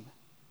sin,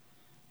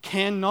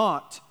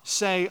 cannot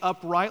say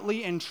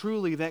uprightly and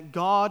truly that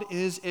God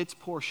is its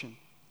portion.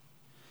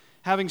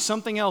 Having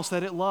something else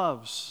that it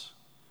loves,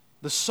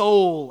 the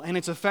soul and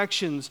its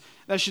affections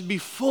that should be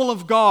full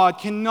of God,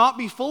 cannot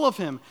be full of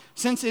Him,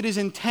 since it is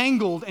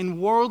entangled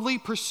in worldly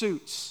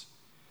pursuits.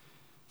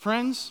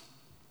 Friends,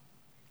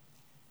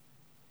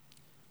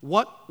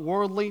 what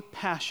worldly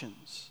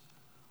passions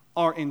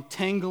are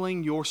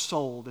entangling your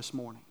soul this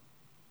morning?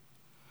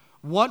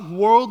 What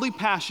worldly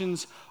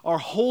passions are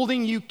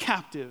holding you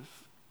captive?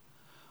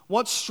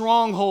 What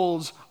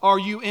strongholds are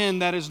you in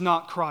that is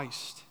not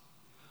Christ?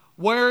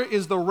 Where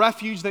is the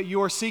refuge that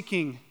you are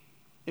seeking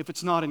if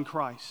it's not in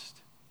Christ?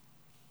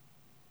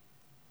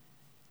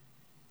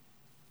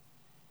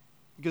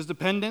 Because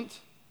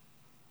dependent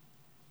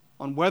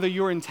on whether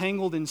you're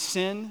entangled in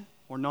sin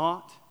or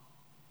not,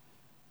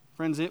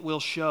 friends, it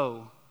will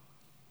show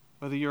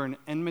whether you're in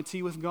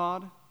enmity with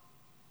God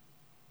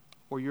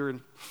or you're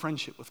in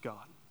friendship with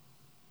God.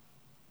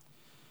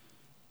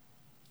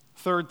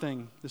 Third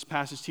thing this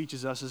passage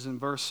teaches us is in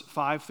verse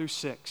 5 through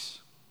 6.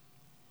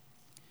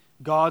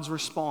 God's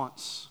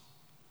response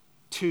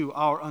to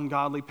our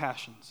ungodly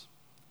passions.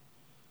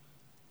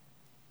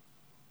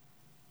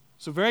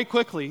 So very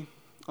quickly,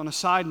 on a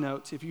side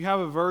note, if you have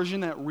a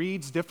version that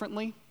reads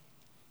differently,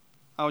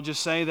 I would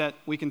just say that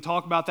we can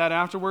talk about that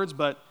afterwards,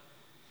 but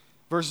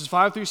verses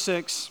 5 through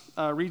 6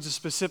 reads a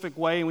specific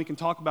way, and we can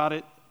talk about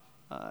it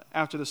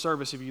after the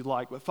service if you'd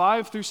like. But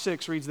 5 through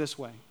 6 reads this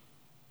way.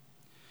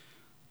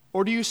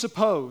 Or do you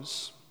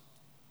suppose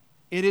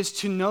it is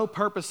to no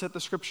purpose that the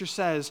Scripture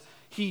says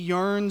He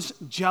yearns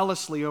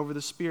jealously over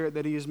the Spirit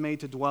that He has made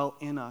to dwell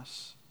in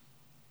us?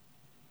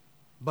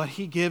 But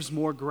He gives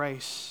more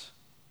grace.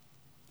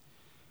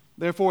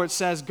 Therefore it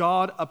says,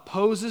 God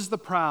opposes the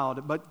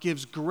proud, but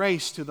gives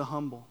grace to the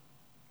humble.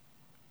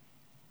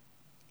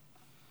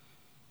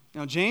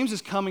 Now, James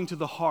is coming to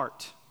the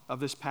heart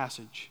of this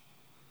passage.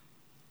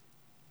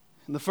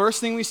 And the first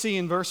thing we see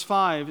in verse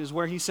 5 is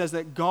where he says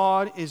that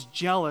God is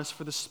jealous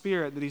for the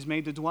Spirit that He's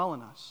made to dwell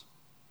in us.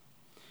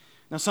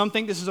 Now, some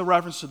think this is a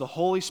reference to the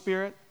Holy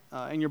Spirit,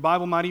 and your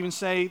Bible might even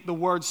say the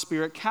word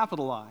Spirit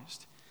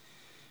capitalized.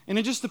 And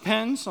it just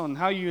depends on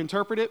how you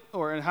interpret it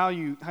or how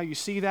you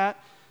see that.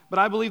 But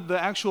I believe the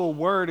actual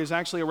word is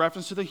actually a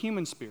reference to the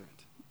human spirit.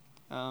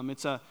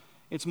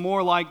 It's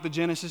more like the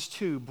Genesis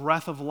 2,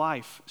 breath of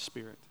life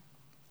spirit.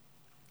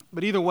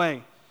 But either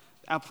way,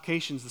 the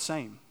application is the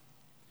same.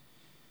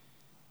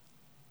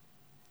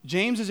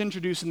 James is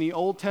introducing the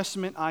Old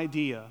Testament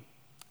idea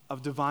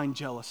of divine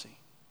jealousy.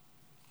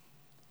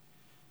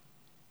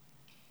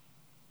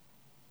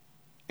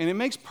 And it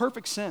makes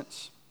perfect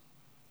sense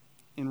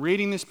in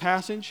reading this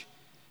passage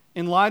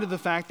in light of the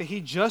fact that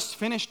he just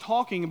finished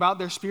talking about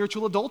their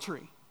spiritual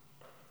adultery.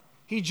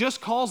 He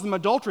just calls them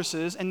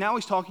adulteresses, and now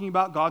he's talking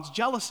about God's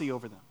jealousy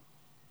over them.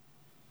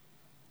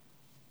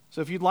 So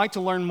if you'd like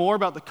to learn more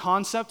about the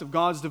concept of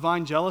God's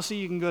divine jealousy,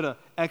 you can go to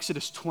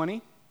Exodus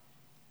 20.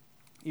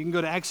 You can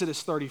go to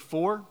Exodus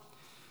 34.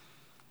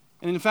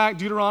 And in fact,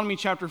 Deuteronomy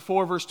chapter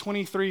 4, verse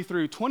 23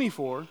 through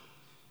 24,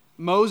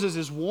 Moses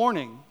is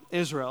warning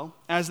Israel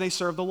as they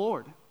serve the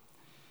Lord.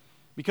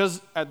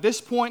 Because at this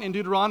point in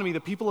Deuteronomy,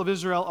 the people of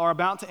Israel are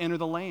about to enter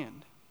the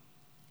land.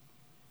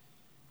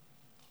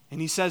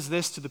 And he says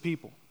this to the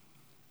people.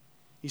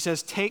 He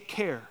says, "Take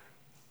care,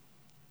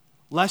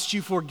 lest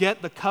you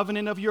forget the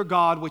covenant of your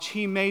God which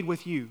He made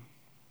with you,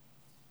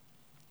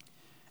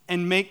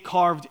 and make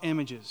carved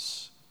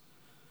images,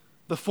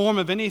 the form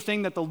of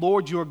anything that the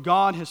Lord your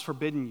God has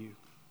forbidden you.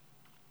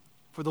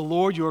 For the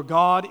Lord your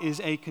God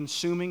is a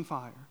consuming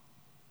fire,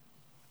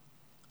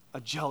 a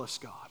jealous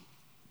God."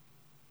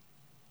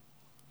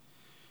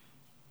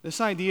 This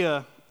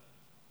idea,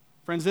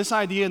 friends, this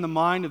idea in the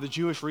mind of the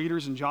Jewish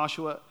readers in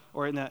Joshua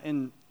or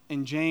in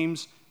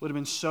James would have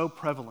been so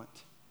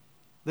prevalent.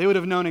 They would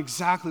have known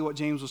exactly what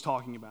James was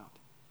talking about.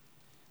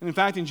 And in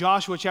fact, in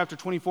Joshua chapter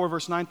 24,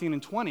 verse 19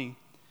 and 20,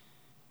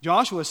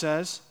 Joshua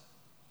says,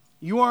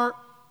 You are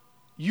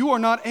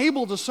not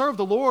able to serve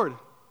the Lord,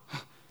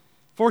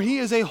 for He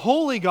is a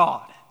holy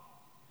God.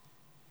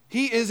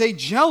 He is a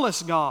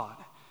jealous God.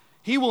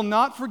 He will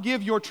not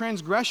forgive your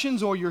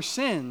transgressions or your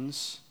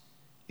sins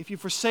if you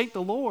forsake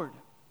the Lord,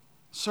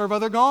 serve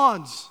other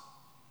gods.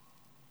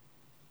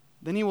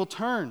 Then He will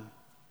turn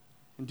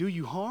and do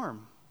you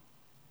harm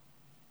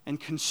and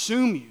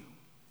consume you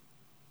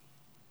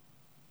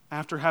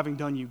after having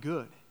done you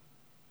good.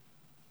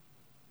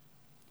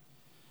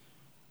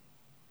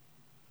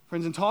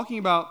 Friends, in talking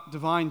about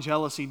divine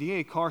jealousy,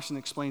 D.A. Carson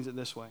explains it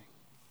this way.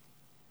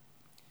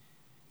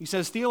 He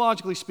says,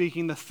 theologically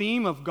speaking, the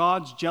theme of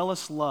God's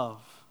jealous love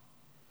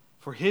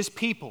for His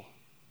people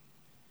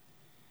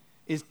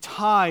is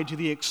tied to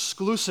the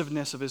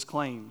exclusiveness of His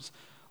claims,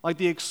 like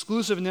the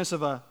exclusiveness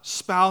of a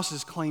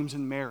spouse's claims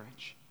in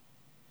marriage.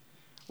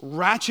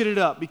 Ratcheted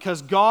up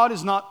because God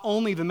is not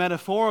only the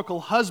metaphorical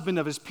husband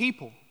of His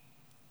people,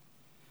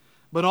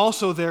 but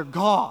also their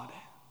God.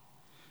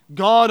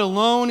 God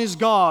alone is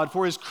God.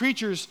 For His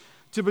creatures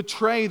to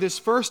betray this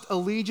first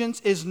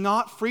allegiance is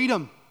not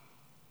freedom.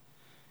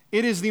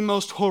 It is the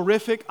most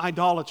horrific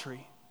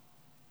idolatry.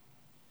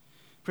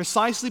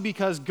 Precisely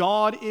because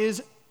God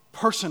is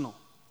personal,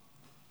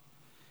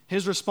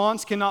 His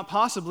response cannot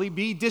possibly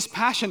be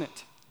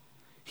dispassionate.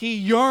 He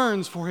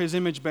yearns for His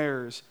image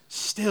bearers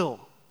still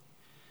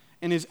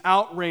and is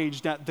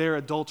outraged at their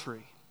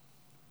adultery.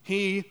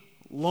 He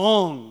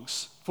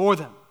longs for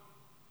them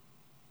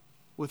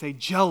with a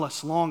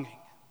jealous longing.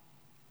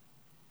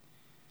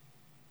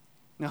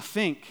 Now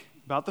think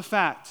about the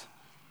fact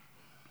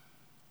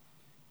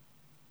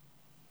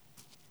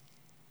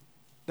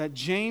that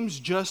James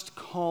just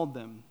called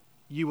them,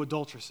 you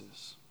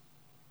adulteresses.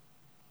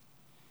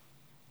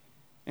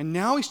 And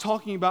now he's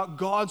talking about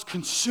God's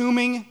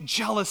consuming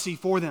jealousy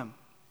for them.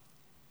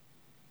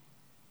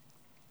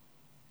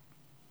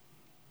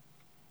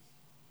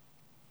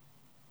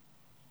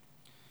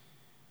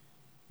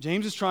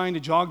 James is trying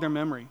to jog their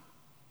memory.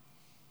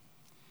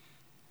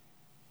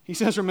 He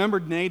says, remember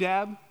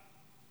Nadab?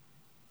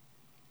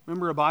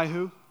 Remember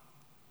Abihu?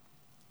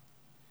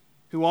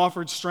 Who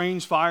offered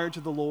strange fire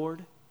to the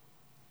Lord?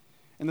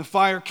 And the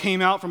fire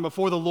came out from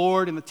before the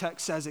Lord, and the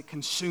text says it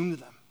consumed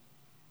them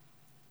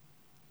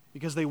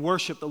because they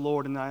worshiped the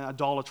Lord in an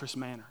idolatrous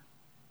manner.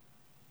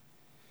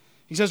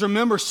 He says,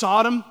 remember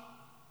Sodom?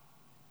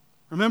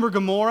 Remember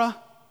Gomorrah?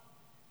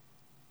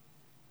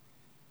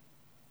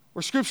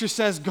 Where Scripture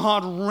says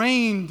God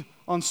rained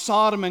on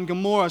Sodom and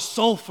Gomorrah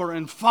sulfur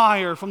and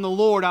fire from the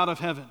Lord out of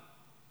heaven.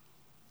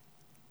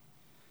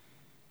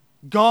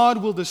 God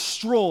will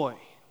destroy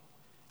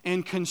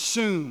and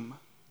consume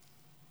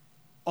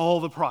all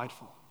the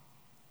prideful.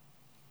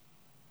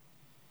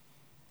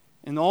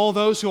 And all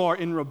those who are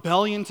in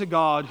rebellion to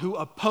God, who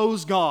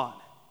oppose God,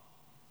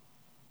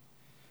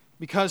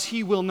 because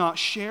He will not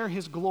share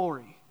His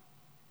glory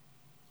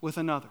with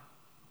another.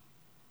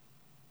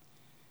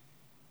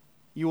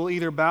 You will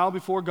either bow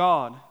before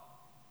God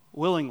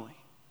willingly,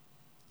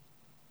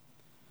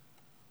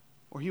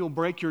 or He will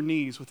break your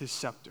knees with His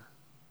scepter.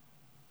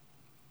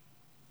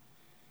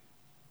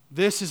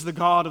 This is the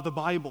God of the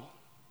Bible,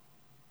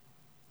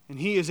 and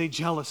He is a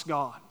jealous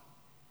God.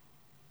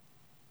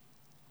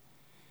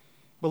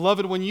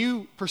 Beloved, when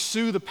you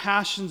pursue the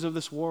passions of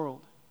this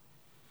world,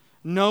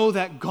 know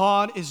that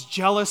God is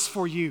jealous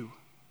for you.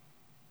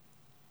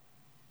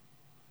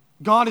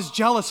 God is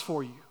jealous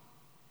for you.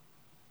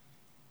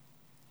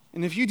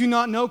 And if you do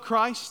not know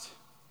Christ,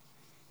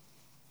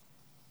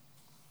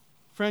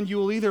 friend, you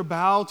will either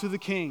bow to the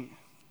King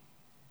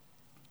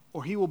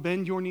or He will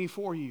bend your knee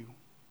for you.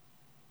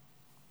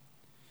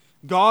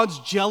 His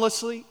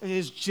jealousy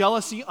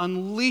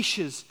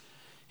unleashes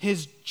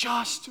His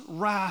just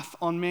wrath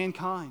on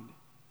mankind.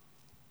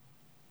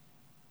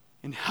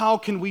 And how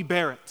can we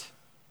bear it?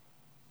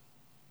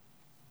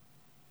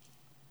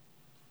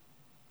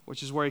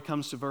 Which is where he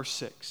comes to verse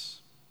 6.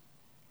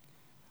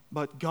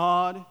 But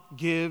God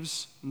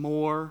gives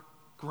more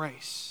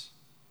grace.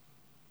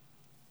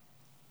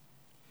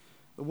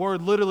 The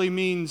word literally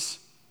means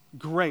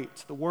great,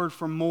 the word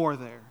for more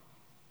there.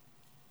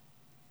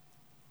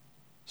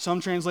 Some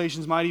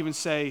translations might even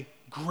say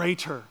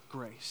greater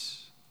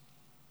grace.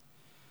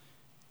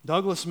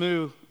 Douglas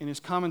Moo, in his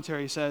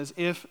commentary, says,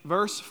 if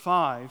verse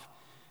 5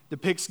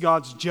 depicts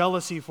God's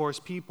jealousy for His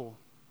people,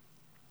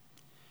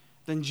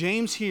 then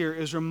James here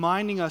is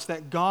reminding us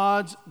that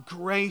God's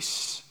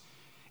grace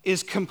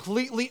is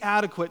completely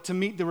adequate to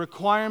meet the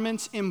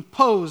requirements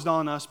imposed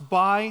on us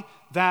by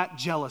that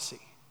jealousy.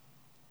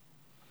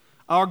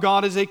 Our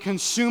God is a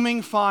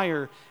consuming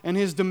fire, and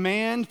His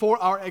demand for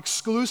our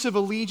exclusive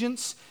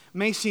allegiance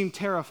may seem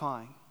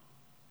terrifying.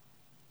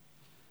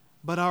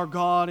 But our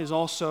God is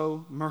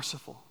also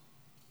merciful,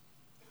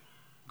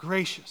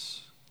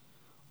 gracious,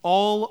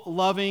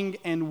 all-loving,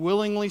 and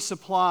willingly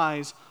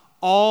supplies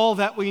all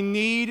that we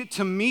need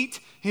to meet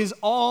His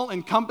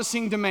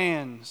all-encompassing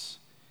demands.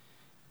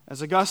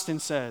 As Augustine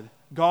said,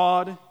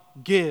 God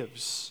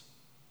gives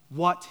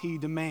what He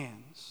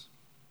demands.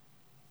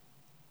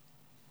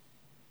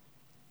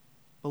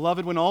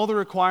 Beloved, when all the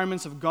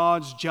requirements of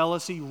God's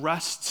jealousy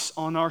rests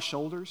on our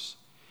shoulders,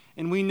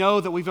 and we know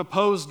that we've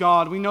opposed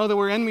God, we know that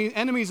we're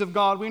enemies of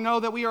God, we know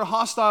that we are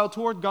hostile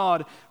toward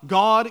God,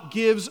 God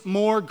gives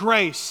more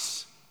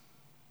grace.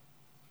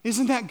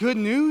 Isn't that good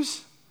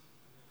news?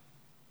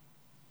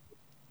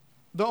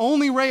 The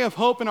only ray of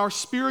hope in our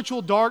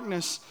spiritual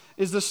darkness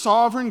is the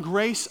sovereign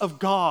grace of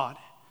God,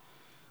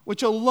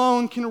 which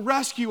alone can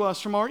rescue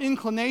us from our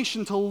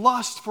inclination to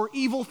lust for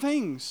evil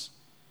things.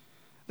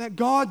 That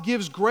God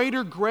gives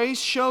greater grace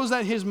shows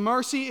that His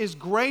mercy is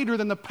greater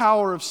than the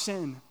power of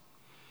sin.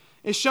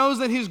 It shows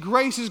that His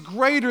grace is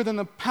greater than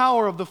the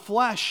power of the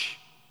flesh.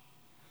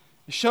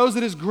 It shows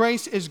that His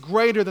grace is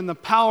greater than the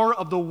power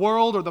of the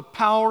world or the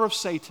power of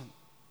Satan.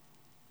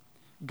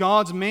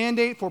 God's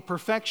mandate for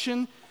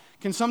perfection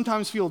can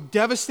sometimes feel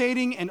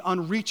devastating and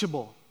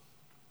unreachable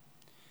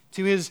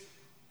to His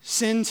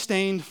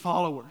sin-stained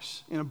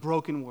followers in a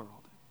broken world.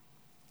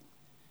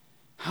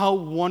 How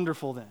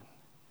wonderful then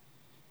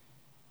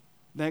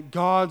that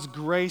God's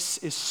grace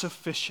is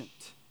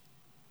sufficient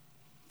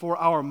for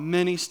our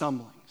many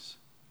stumblings.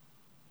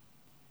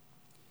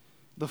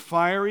 The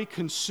fiery,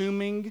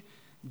 consuming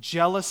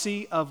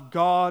jealousy of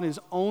God is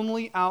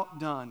only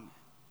outdone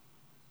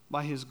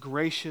by His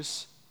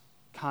gracious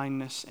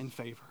kindness and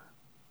favor.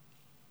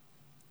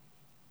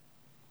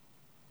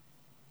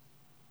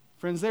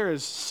 Friends, there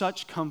is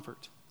such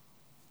comfort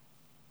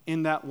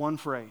in that one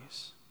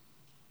phrase,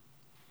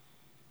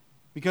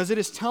 because it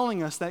is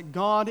telling us that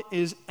God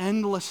is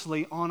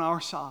endlessly on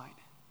our side.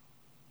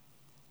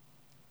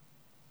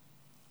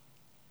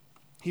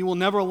 He will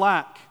never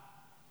lack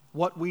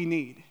what we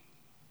need,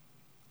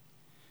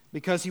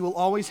 because He will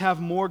always have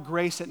more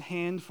grace at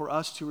hand for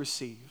us to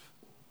receive.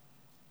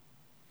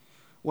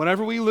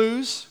 Whatever we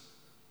lose,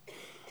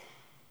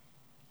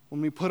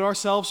 when we put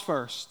ourselves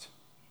first,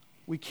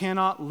 we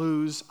cannot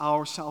lose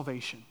our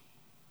salvation,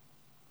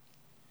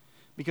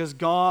 because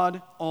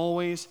God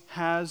always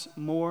has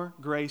more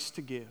grace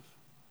to give.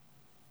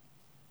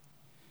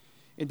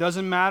 It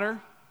doesn't matter,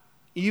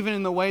 even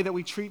in the way that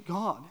we treat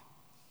God.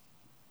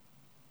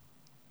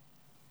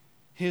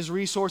 His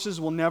resources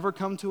will never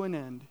come to an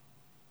end.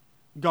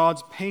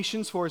 God's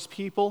patience for His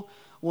people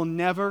will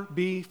never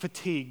be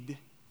fatigued.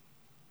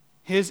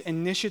 His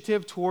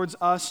initiative towards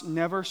us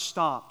never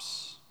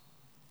stops,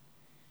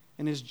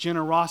 and His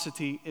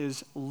generosity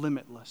is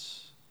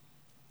limitless.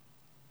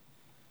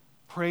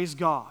 Praise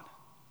God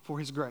for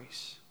His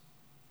grace.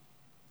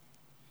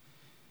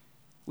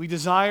 We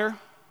desire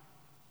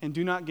and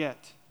do not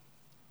get,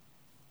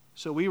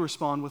 so we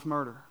respond with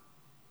murder,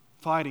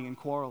 fighting and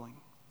quarreling.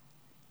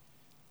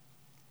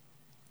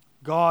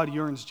 God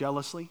yearns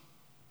jealously,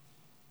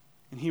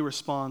 and He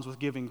responds with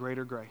giving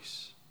greater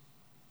grace.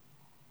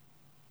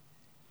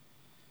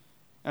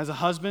 As a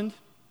husband,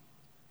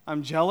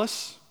 I'm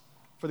jealous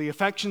for the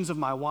affections of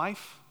my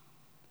wife,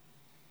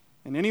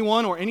 And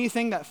anyone or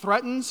anything that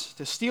threatens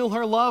to steal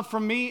her love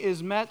from me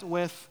is met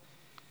with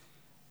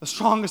the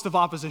strongest of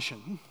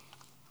opposition.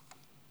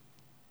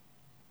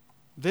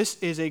 This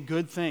is a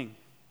good thing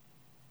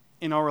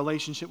in our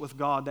relationship with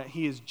God, that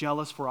He is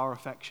jealous for our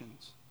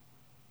affections.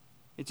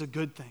 It's a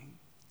good thing.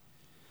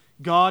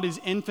 God is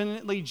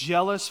infinitely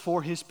jealous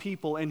for His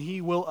people, and He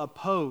will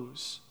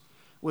oppose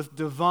with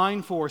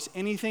divine force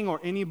anything or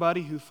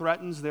anybody who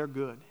threatens their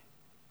good.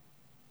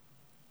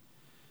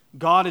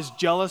 God is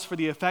jealous for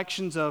the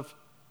affections of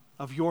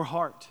your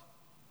heart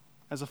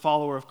as a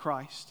follower of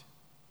Christ.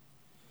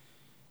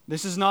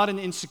 This is not an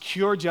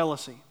insecure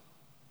jealousy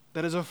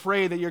that is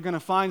afraid that you're going to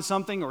find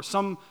something or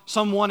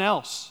someone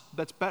else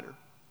that's better.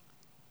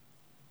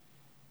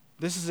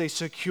 This is a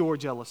secure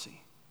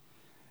jealousy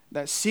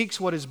that seeks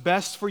what is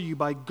best for you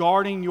by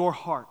guarding your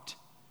heart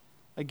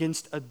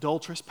against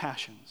adulterous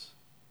passions.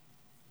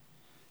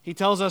 He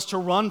tells us to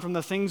run from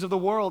the things of the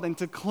world and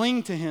to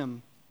cling to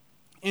Him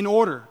in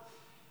order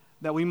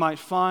that we might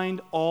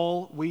find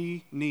all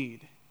we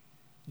need.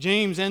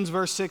 James ends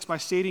verse 6 by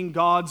stating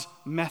God's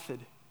method.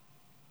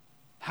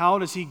 How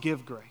does He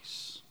give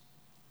grace?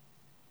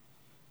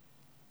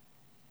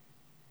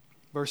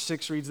 Verse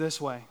 6 reads this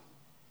way.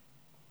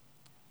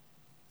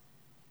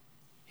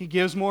 He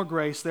gives more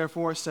grace,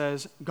 therefore it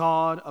says,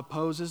 God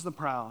opposes the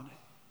proud,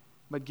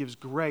 but gives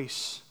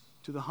grace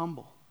to the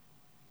humble.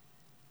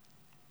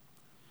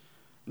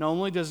 Not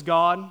only does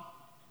God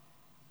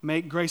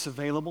make grace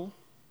available,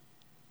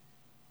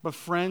 but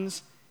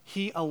friends,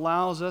 He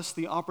allows us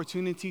the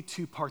opportunity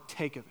to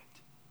partake of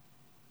it.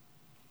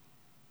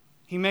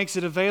 He makes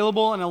it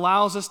available and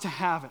allows us to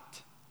have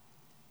it.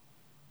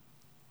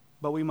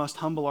 But we must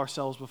humble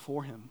ourselves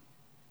before Him.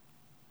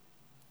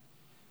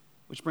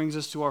 Which brings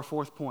us to our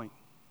fourth point.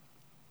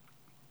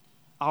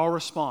 Our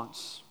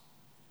response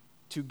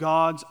to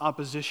God's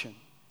opposition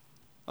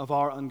of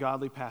our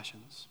ungodly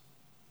passions.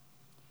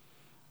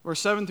 Verse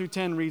 7 through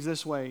 10 reads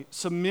this way: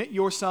 Submit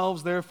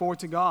yourselves therefore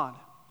to God.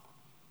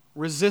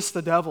 Resist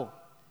the devil,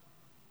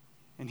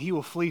 and he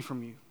will flee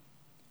from you.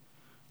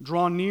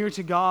 Draw near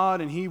to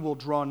God, and He will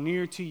draw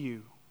near to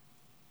you.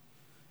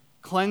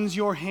 Cleanse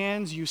your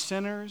hands, you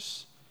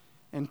sinners,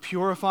 and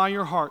purify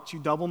your hearts, you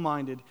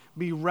double-minded.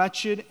 Be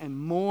wretched and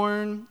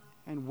mourn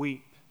and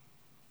weep.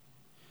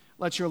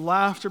 Let your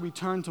laughter be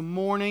turned to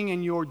mourning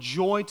and your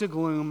joy to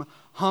gloom.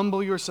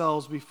 Humble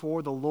yourselves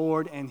before the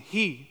Lord, and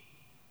He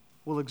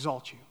will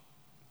exalt you.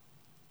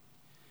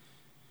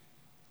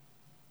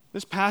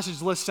 This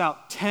passage lists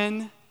out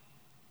 10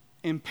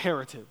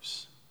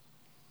 imperatives.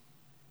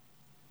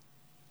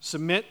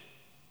 Submit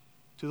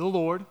to the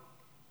Lord.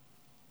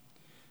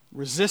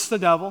 Resist the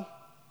devil,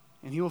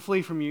 and he will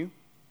flee from you.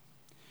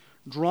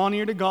 Draw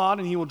near to God,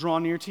 and He will draw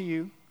near to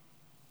you.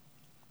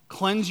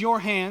 Cleanse your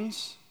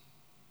hands.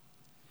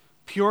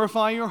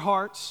 Purify your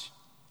hearts.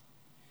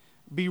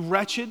 Be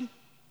wretched.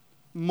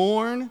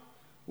 Mourn.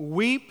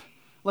 Weep.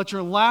 Let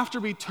your laughter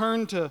be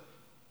turned to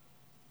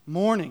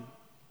mourning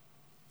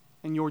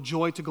and your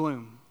joy to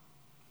gloom.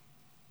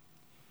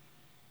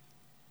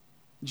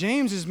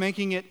 James is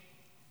making it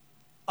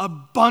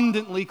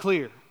abundantly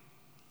clear.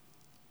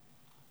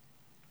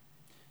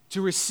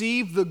 To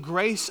receive the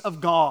grace of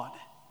God,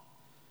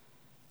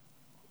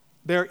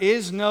 there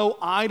is no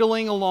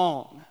idling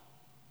along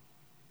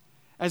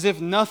as if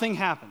nothing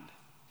happened.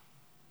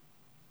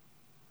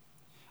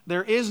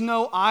 There is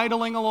no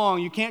idling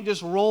along. You can't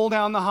just roll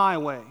down the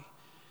highway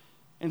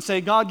and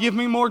say, God, give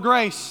me more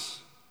grace.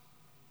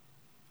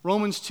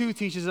 Romans 2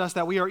 teaches us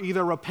that we are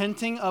either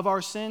repenting of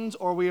our sins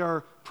or we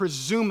are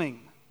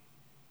presuming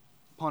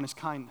upon His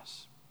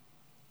kindness.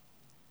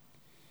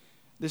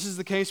 This is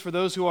the case for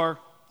those who are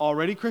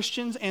already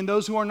Christians and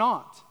those who are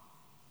not.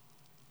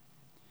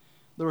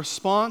 The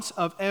response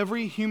of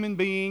every human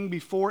being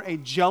before a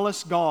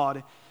jealous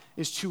God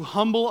is to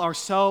humble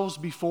ourselves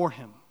before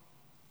Him.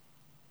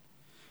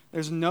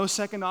 There's no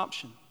second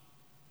option.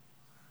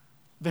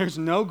 There's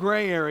no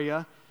gray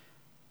area.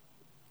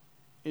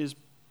 It is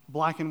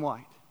black and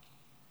white.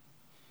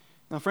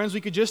 Now, friends,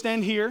 we could just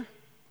end here.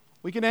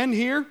 We could end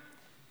here,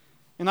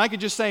 and I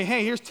could just say,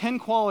 hey, here's 10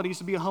 qualities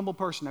to be a humble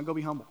person. Now go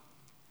be humble.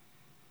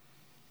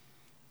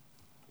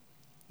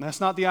 That's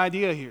not the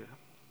idea here.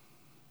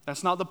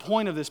 That's not the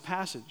point of this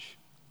passage.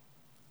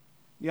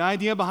 The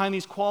idea behind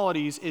these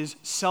qualities is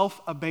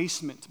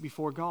self-abasement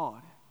before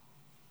God.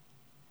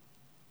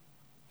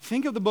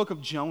 Think of the book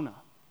of Jonah.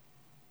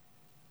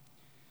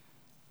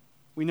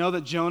 We know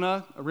that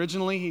Jonah,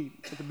 originally,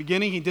 at the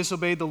beginning, he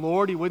disobeyed the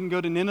Lord. He wouldn't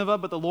go to Nineveh,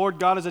 but the Lord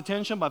got his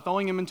attention by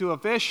throwing him into a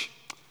fish.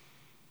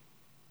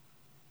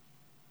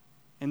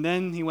 And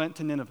then he went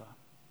to Nineveh.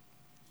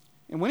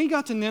 And when he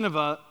got to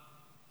Nineveh,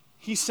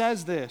 he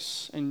says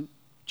this in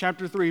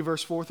chapter 3,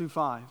 verse 4 through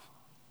 5. It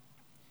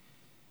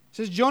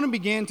says, Jonah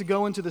began to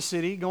go into the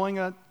city, going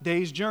a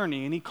day's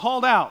journey, and he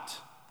called out,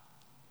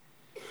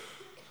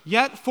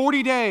 "Yet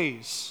 40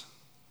 days,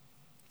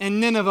 and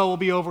Nineveh will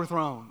be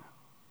overthrown."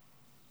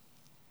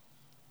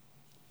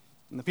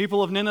 And the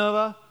people of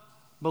Nineveh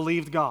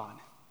believed God.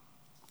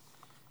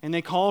 And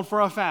they called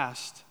for a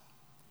fast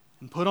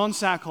and put on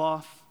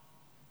sackcloth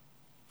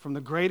from the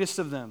greatest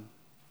of them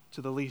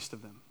to the least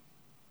of them.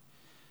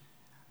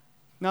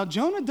 Now,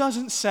 Jonah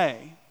doesn't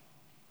say,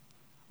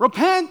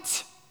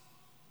 repent.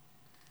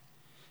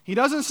 He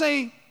doesn't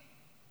say,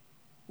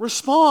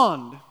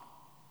 respond.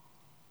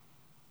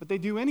 But they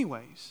do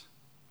anyways.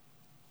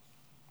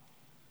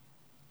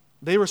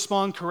 They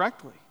respond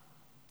correctly.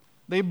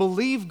 They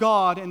believe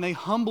God and they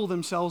humble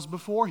themselves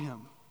before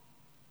Him.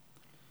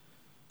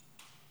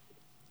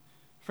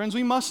 Friends,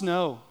 we must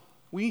know,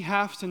 we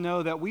have to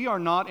know that we are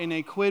not in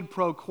a quid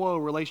pro quo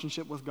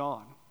relationship with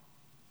God.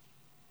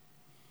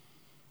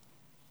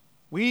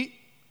 We,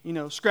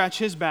 scratch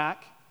His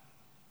back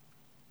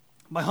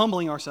by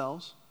humbling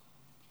ourselves,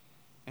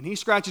 and He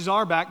scratches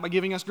our back by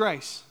giving us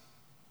grace.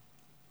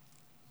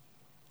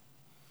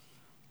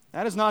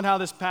 That's not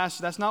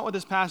what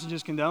this passage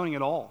is condoning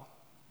at all.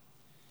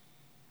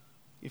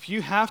 If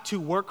you have to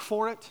work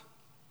for it,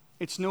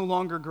 it's no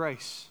longer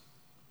grace.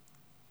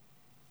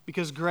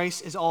 Because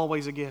grace is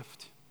always a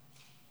gift.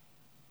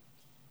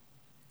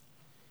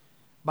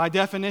 By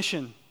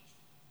definition,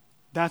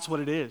 that's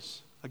what it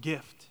is, a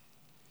gift.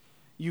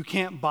 You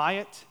can't buy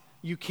it,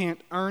 you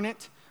can't earn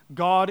it.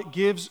 God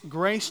gives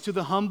grace to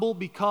the humble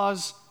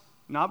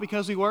not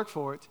because we work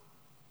for it,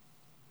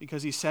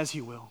 because He says He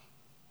will.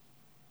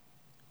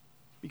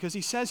 Because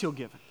He says He'll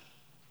give it.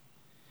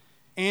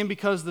 And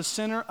because the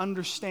sinner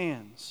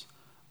understands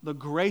the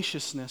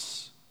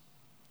graciousness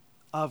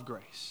of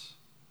grace.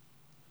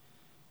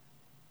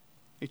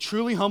 A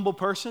truly humble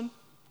person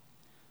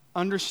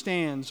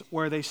understands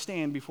where they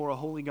stand before a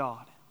holy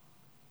God.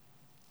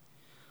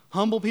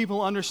 Humble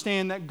people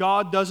understand that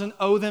God doesn't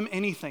owe them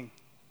anything.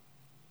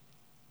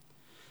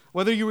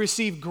 Whether you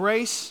receive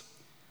grace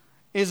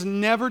is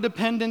never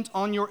dependent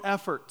on your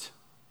effort,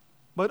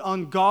 but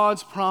on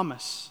God's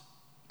promise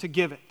to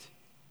give it.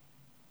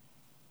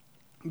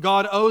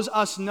 God owes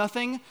us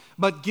nothing,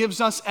 but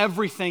gives us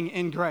everything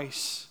in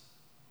grace,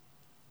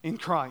 in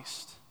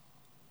Christ.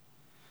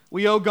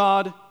 We owe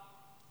God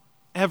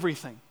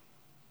everything.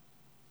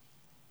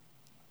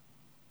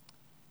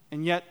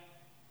 And yet,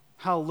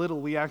 how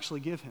little we actually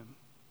give Him.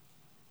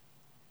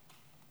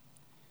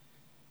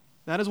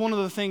 That is one of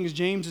the things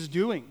James is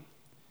doing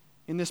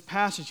in this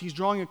passage. He's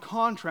drawing a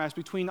contrast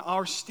between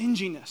our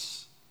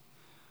stinginess,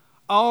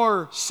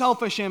 our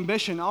selfish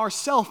ambition, our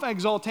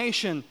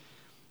self-exaltation,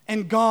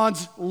 and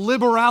God's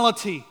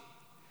liberality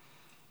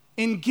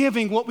in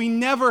giving what we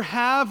never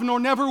have nor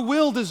never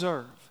will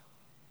deserve.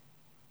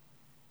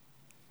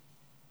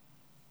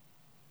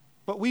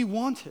 But we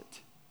want it.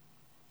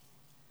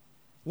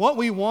 What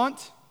we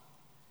want,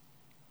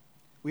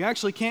 we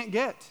actually can't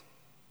get.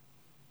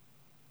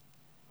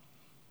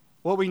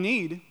 What we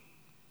need,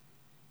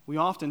 we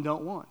often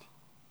don't want.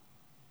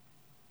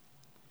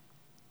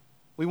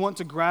 We want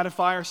to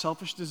gratify our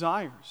selfish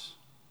desires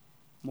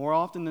more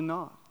often than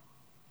not.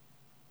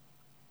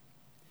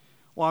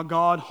 While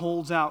God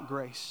holds out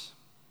grace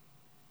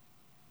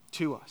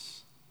to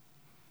us.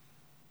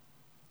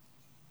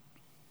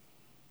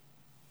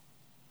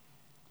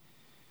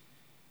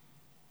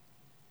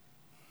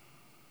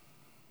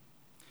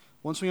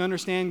 Once we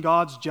understand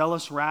God's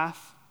jealous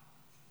wrath,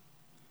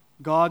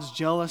 God's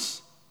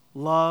jealous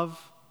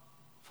love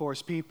for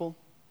His people,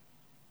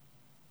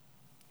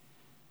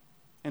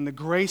 and the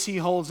grace He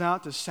holds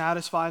out to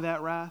satisfy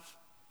that wrath,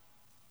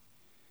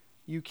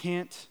 you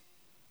can't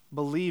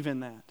believe in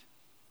that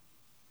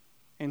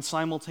and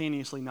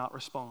simultaneously not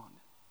respond.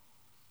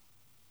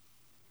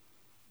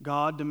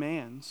 God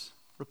demands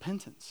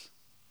repentance.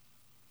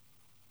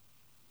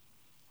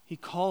 He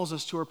calls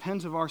us to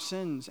repent of our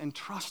sins and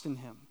trust in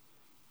Him,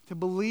 to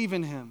believe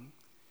in Him,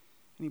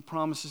 and He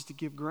promises to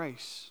give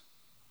grace.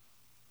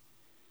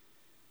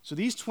 So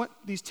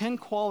these 10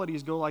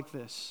 qualities go like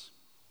this.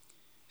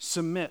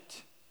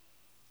 Submit.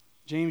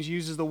 James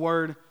uses the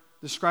word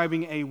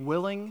describing a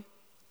willing,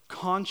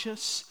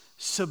 conscious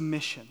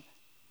submission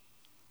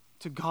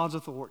to God's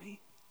authority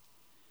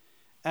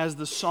as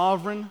the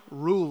sovereign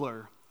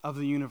ruler of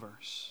the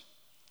universe.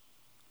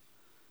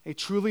 A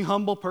truly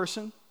humble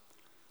person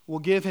will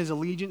give his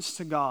allegiance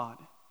to God,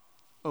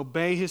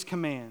 obey His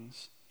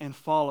commands, and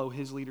follow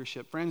His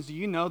leadership. Friends, do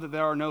you know that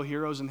there are no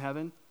heroes in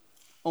heaven?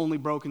 Only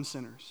broken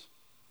sinners.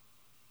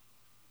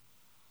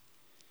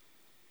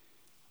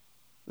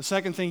 The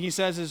second thing he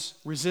says is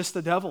resist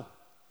the devil,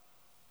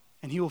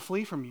 and he will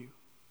flee from you.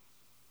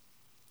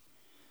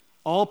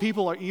 All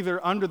people are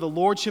either under the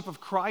lordship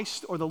of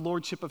Christ or the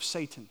lordship of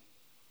Satan.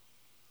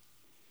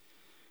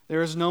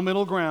 There is no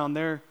middle ground.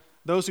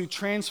 Those who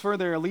transfer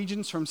their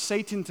allegiance from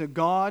Satan to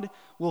God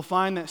will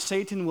find that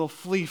Satan will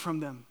flee from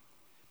them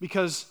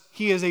because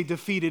he is a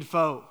defeated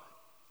foe.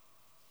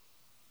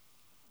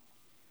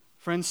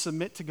 Friends,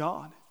 submit to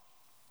God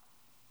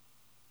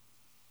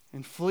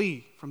and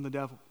flee from the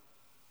devil.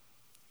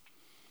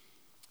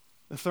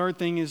 The third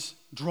thing is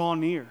draw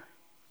near.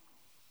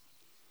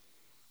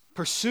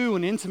 Pursue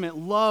an intimate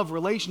love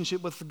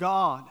relationship with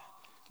God.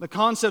 The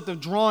concept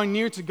of drawing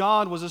near to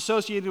God was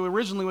associated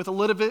originally with the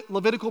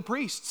Levitical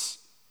priests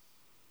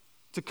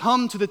to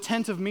come to the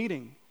tent of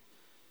meeting,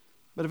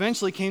 but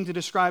eventually came to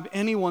describe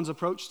anyone's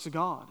approach to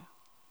God.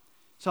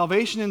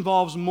 Salvation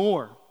involves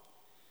more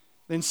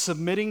than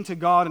submitting to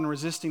God and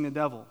resisting the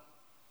devil.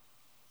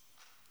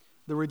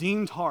 The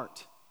redeemed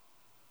heart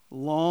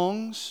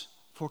longs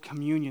for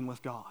communion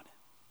with God.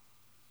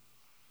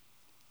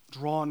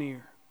 Draw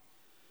near.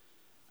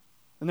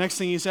 The next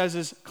thing he says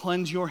is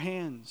cleanse your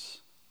hands.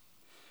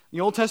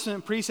 The Old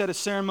Testament priests had a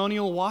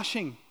ceremonial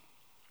washing.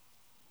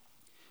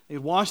 They'd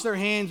wash their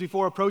hands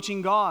before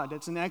approaching God.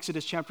 That's in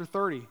Exodus chapter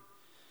 30.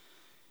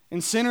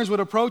 And sinners would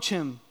approach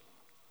him.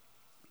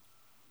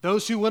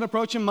 Those who would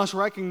approach him must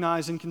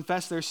recognize and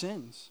confess their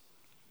sins,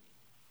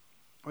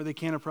 or they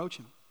can't approach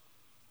him.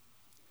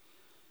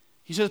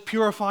 He says,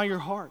 purify your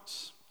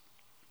hearts.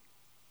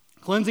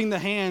 Cleansing the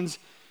hands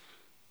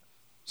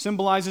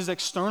symbolizes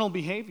external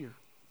behavior.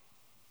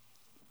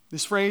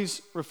 This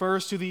phrase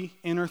refers to the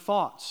inner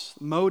thoughts,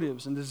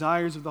 motives, and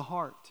desires of the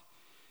heart.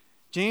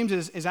 James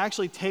is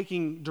actually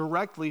taking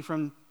directly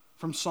from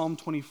Psalm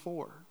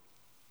 24.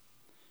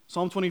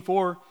 Psalm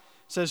 24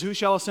 says, who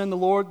shall ascend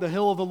the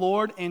hill of the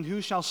Lord, and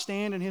who shall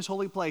stand in his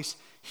holy place?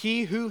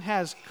 He who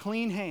has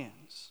clean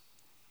hands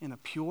and a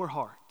pure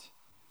heart.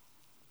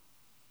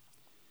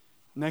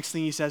 Next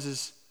thing he says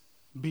is,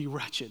 be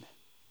wretched.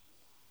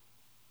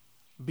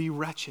 Be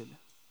wretched.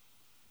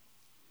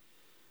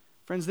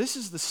 Friends, this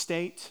is the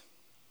state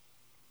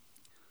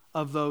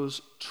of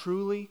those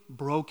truly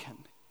broken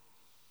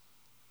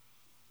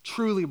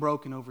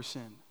over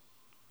sin.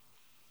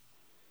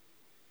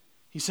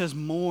 He says,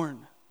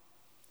 mourn.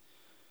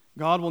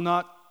 God will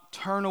not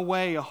turn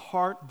away a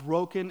heart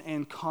broken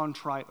and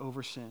contrite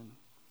over sin.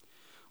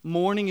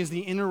 Mourning is the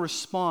inner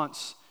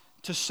response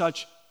to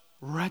such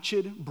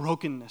wretched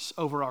brokenness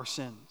over our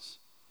sins.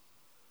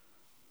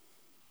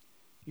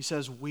 He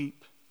says,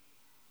 weep.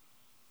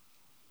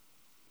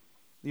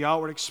 The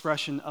outward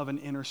expression of an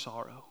inner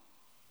sorrow.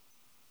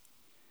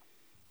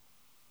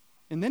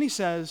 And then he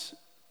says,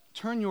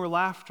 turn your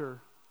laughter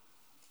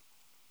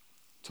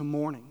to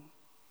mourning.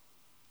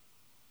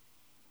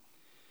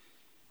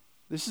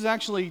 This is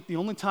actually the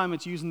only time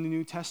it's used in the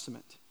New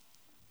Testament.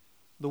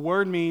 The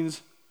word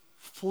means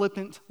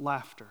flippant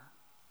laughter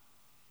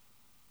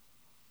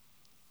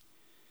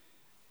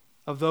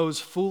of those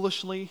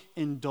foolishly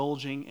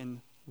indulging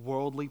in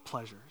worldly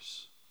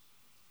pleasures.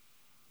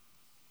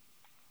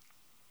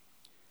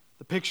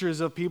 The picture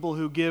is of people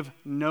who give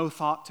no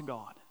thought to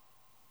God.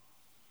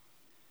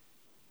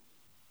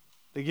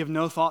 They give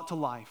no thought to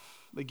life.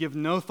 They give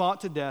no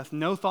thought to death,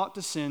 no thought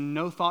to sin,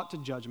 no thought to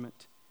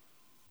judgment,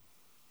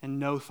 and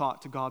no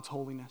thought to God's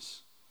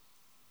holiness.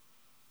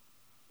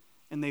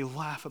 And they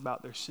laugh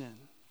about their sin.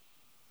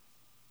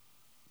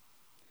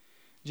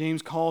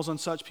 James calls on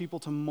such people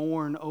to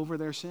mourn over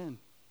their sin.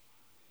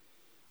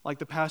 Like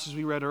the passage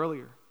we read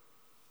earlier.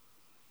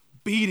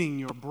 Beating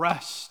your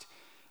breast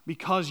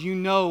because you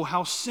know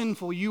how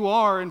sinful you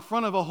are in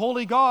front of a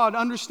holy God,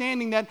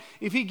 understanding that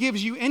if he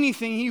gives you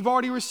anything, you've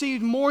already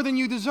received more than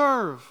you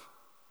deserve.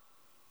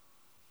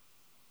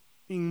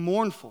 Being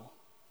mournful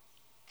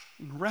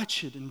and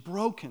wretched and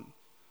broken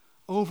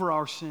over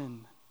our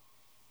sin.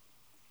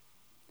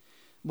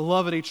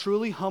 Beloved, a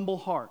truly humble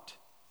heart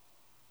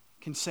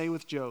can say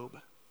with Job,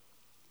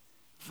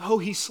 though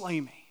he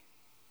slay me,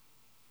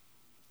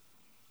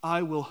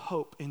 I will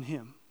hope in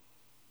him.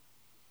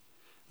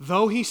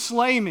 Though he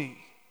slay me,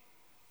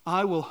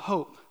 I will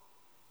hope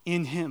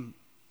in him.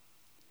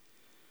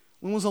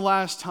 When was the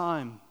last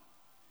time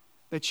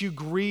that you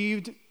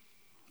grieved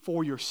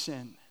for your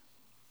sin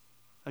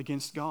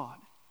against God?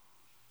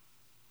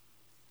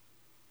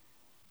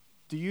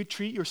 Do you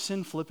treat your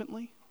sin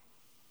flippantly?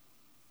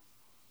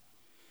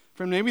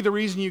 Friend, maybe the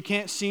reason you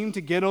can't seem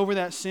to get over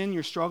that sin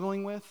you're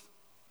struggling with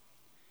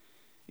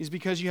is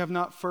because you have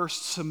not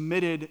first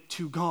submitted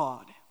to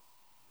God.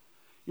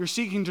 You're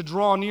seeking to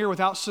draw near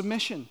without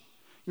submission.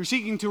 You're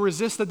seeking to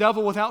resist the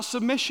devil without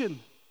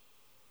submission.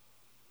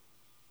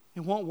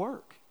 It won't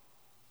work.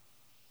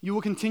 You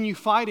will continue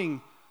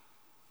fighting.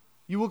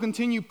 You will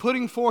continue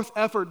putting forth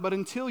effort, but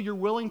until you're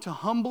willing to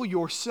humble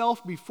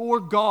yourself before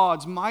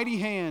God's mighty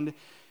hand,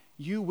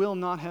 you will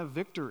not have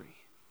victory.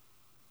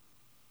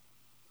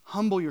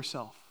 Humble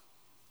yourself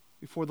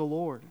before the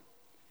Lord.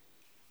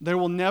 There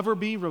will never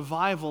be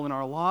revival in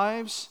our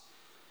lives,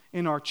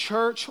 in our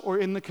church, or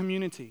in the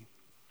community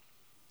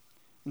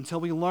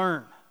until we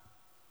learn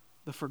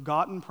the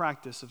forgotten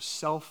practice of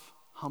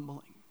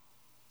self-humbling.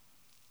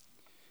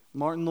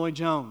 Martin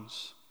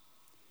Lloyd-Jones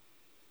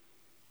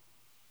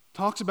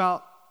talks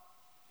about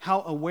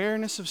how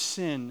awareness of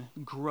sin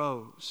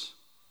grows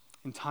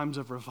in times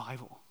of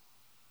revival.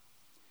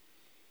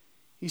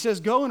 He says,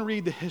 go and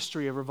read the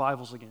history of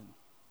revivals again.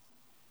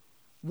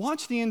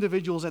 Watch the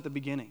individuals at the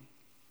beginning.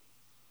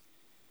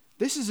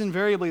 This is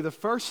invariably the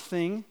first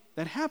thing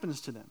that happens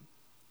to them.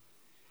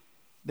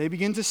 They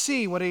begin to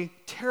see what a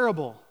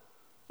terrible,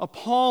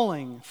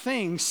 appalling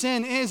thing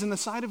sin is in the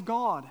sight of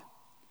God.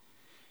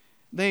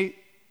 They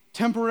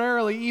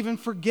temporarily even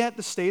forget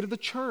the state of the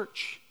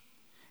church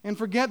and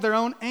forget their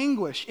own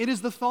anguish. It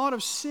is the thought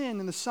of sin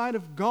in the sight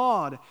of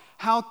God,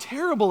 how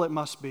terrible it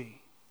must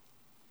be.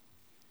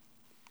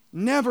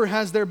 Never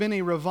has there been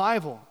a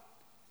revival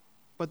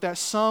but that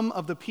some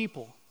of the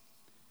people,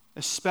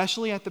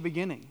 especially at the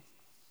beginning,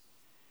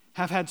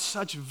 have had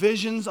such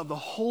visions of the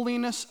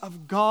holiness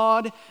of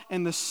God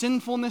and the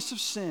sinfulness of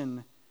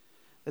sin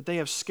that they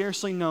have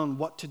scarcely known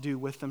what to do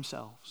with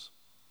themselves.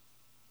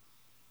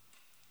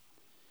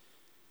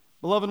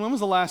 Beloved, when was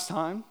the last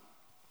time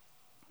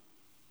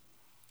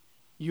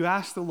you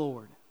asked the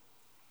Lord,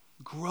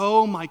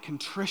 grow my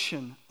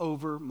contrition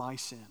over my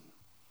sin?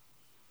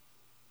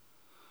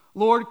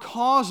 Lord,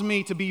 cause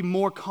me to be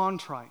more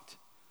contrite.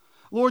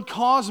 Lord,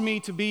 cause me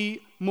to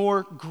be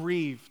more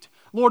grieved.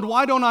 Lord,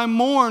 why don't I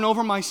mourn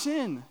over my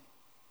sin?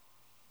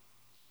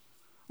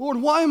 Lord,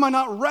 why am I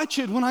not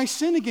wretched when I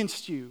sin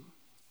against you?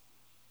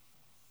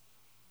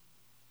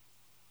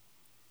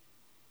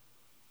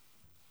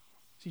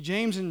 See,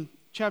 James in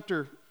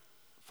chapter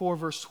 4,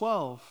 verse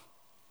 12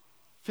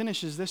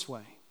 finishes this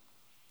way.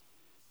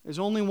 There's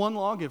only one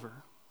lawgiver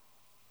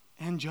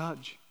and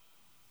judge,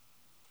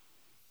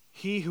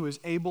 he who is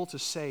able to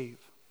save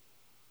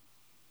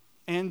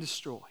and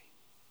destroy.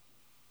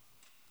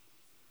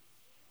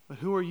 But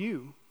who are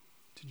you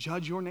to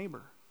judge your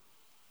neighbor?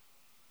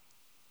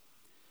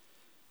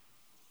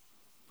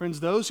 Friends,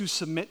 those who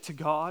submit to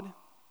God,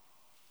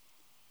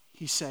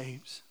 he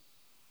saves.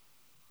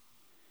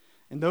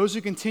 And those who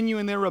continue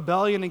in their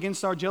rebellion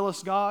against our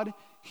jealous God,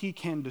 he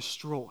can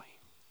destroy.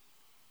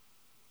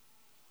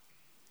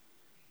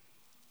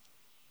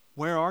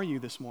 Where are you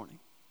this morning?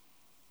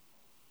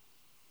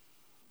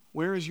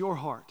 Where is your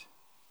heart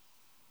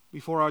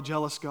before our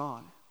jealous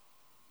God?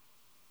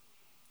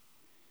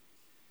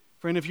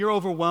 Friend, if you're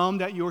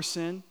overwhelmed at your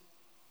sin,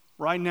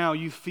 right now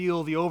you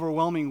feel the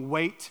overwhelming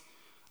weight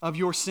of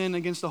your sin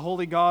against the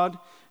holy God,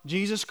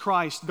 Jesus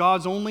Christ,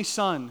 God's only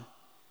Son,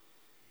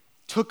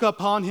 took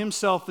upon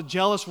himself the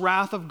jealous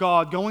wrath of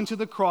God, going to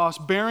the cross,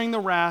 bearing the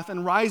wrath,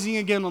 and rising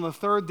again on the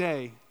third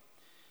day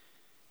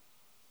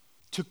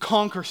to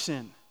conquer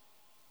sin,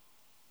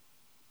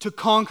 to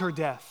conquer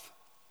death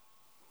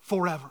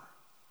forever.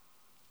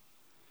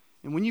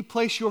 And when you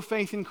place your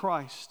faith in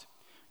Christ,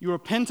 you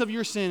repent of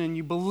your sin and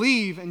you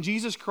believe in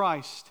Jesus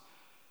Christ,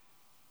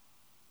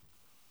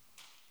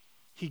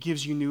 he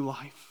gives you new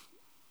life.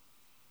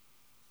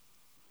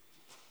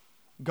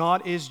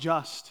 God is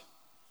just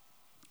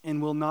and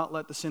will not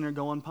let the sinner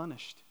go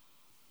unpunished.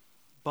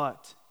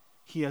 But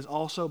he has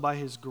also, by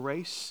his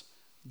grace,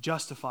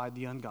 justified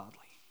the ungodly.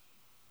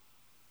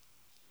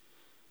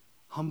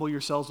 Humble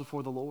yourselves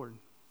before the Lord.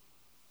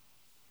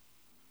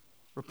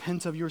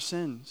 Repent of your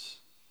sins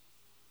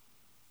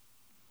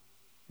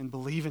and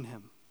believe in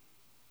him.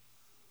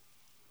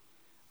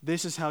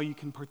 This is how you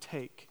can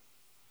partake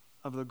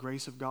of the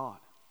grace of God.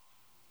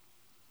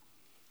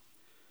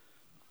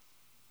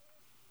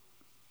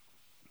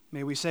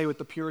 May we say with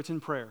the Puritan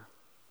prayer,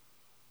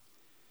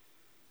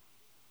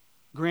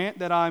 grant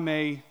that I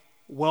may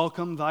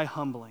welcome thy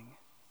humbling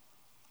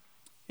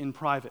in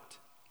private,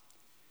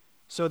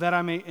 so that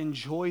I may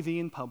enjoy thee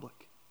in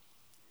public.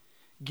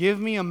 Give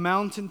me a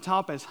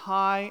mountaintop as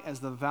high as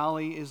the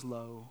valley is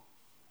low.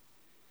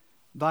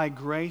 Thy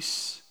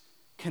grace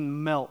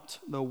can melt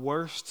the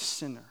worst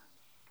sinner,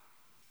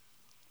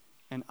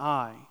 and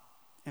I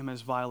am as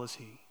vile as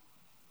he.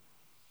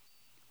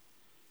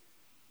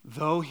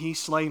 Though he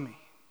slay me,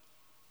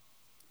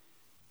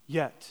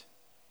 yet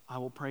I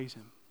will praise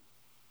him.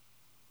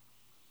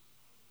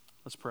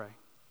 Let's pray.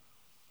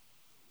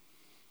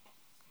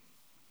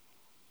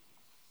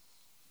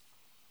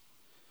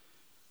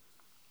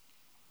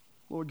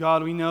 Lord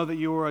God, we know that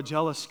you are a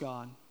jealous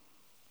God.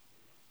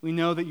 We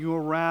know that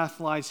your wrath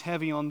lies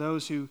heavy on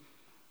those who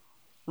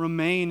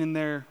remain in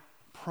their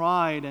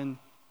pride and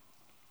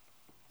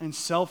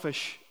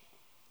selfish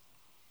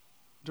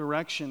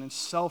direction and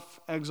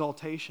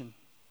self-exaltation.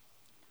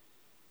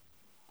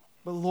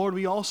 But Lord,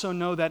 we also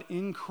know that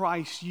in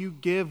Christ you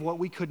give what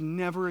we could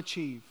never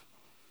achieve.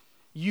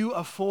 You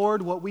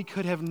afford what we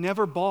could have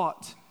never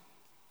bought,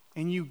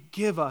 and you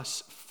give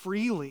us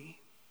freely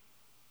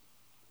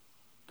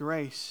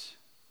grace.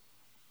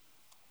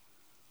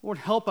 Lord,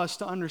 help us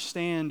to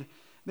understand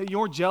that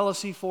your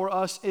jealousy for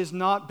us is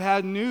not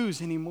bad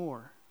news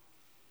anymore.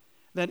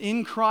 That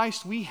in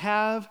Christ we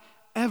have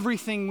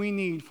everything we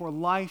need for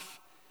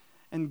life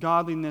and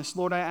godliness.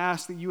 Lord, I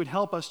ask that you would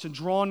help us to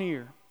draw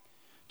near,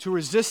 to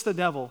resist the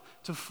devil,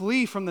 to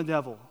flee from the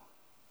devil,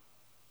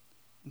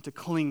 and to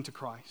cling to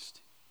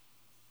Christ.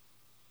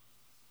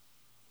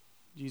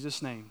 In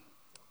Jesus' name,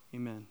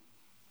 amen.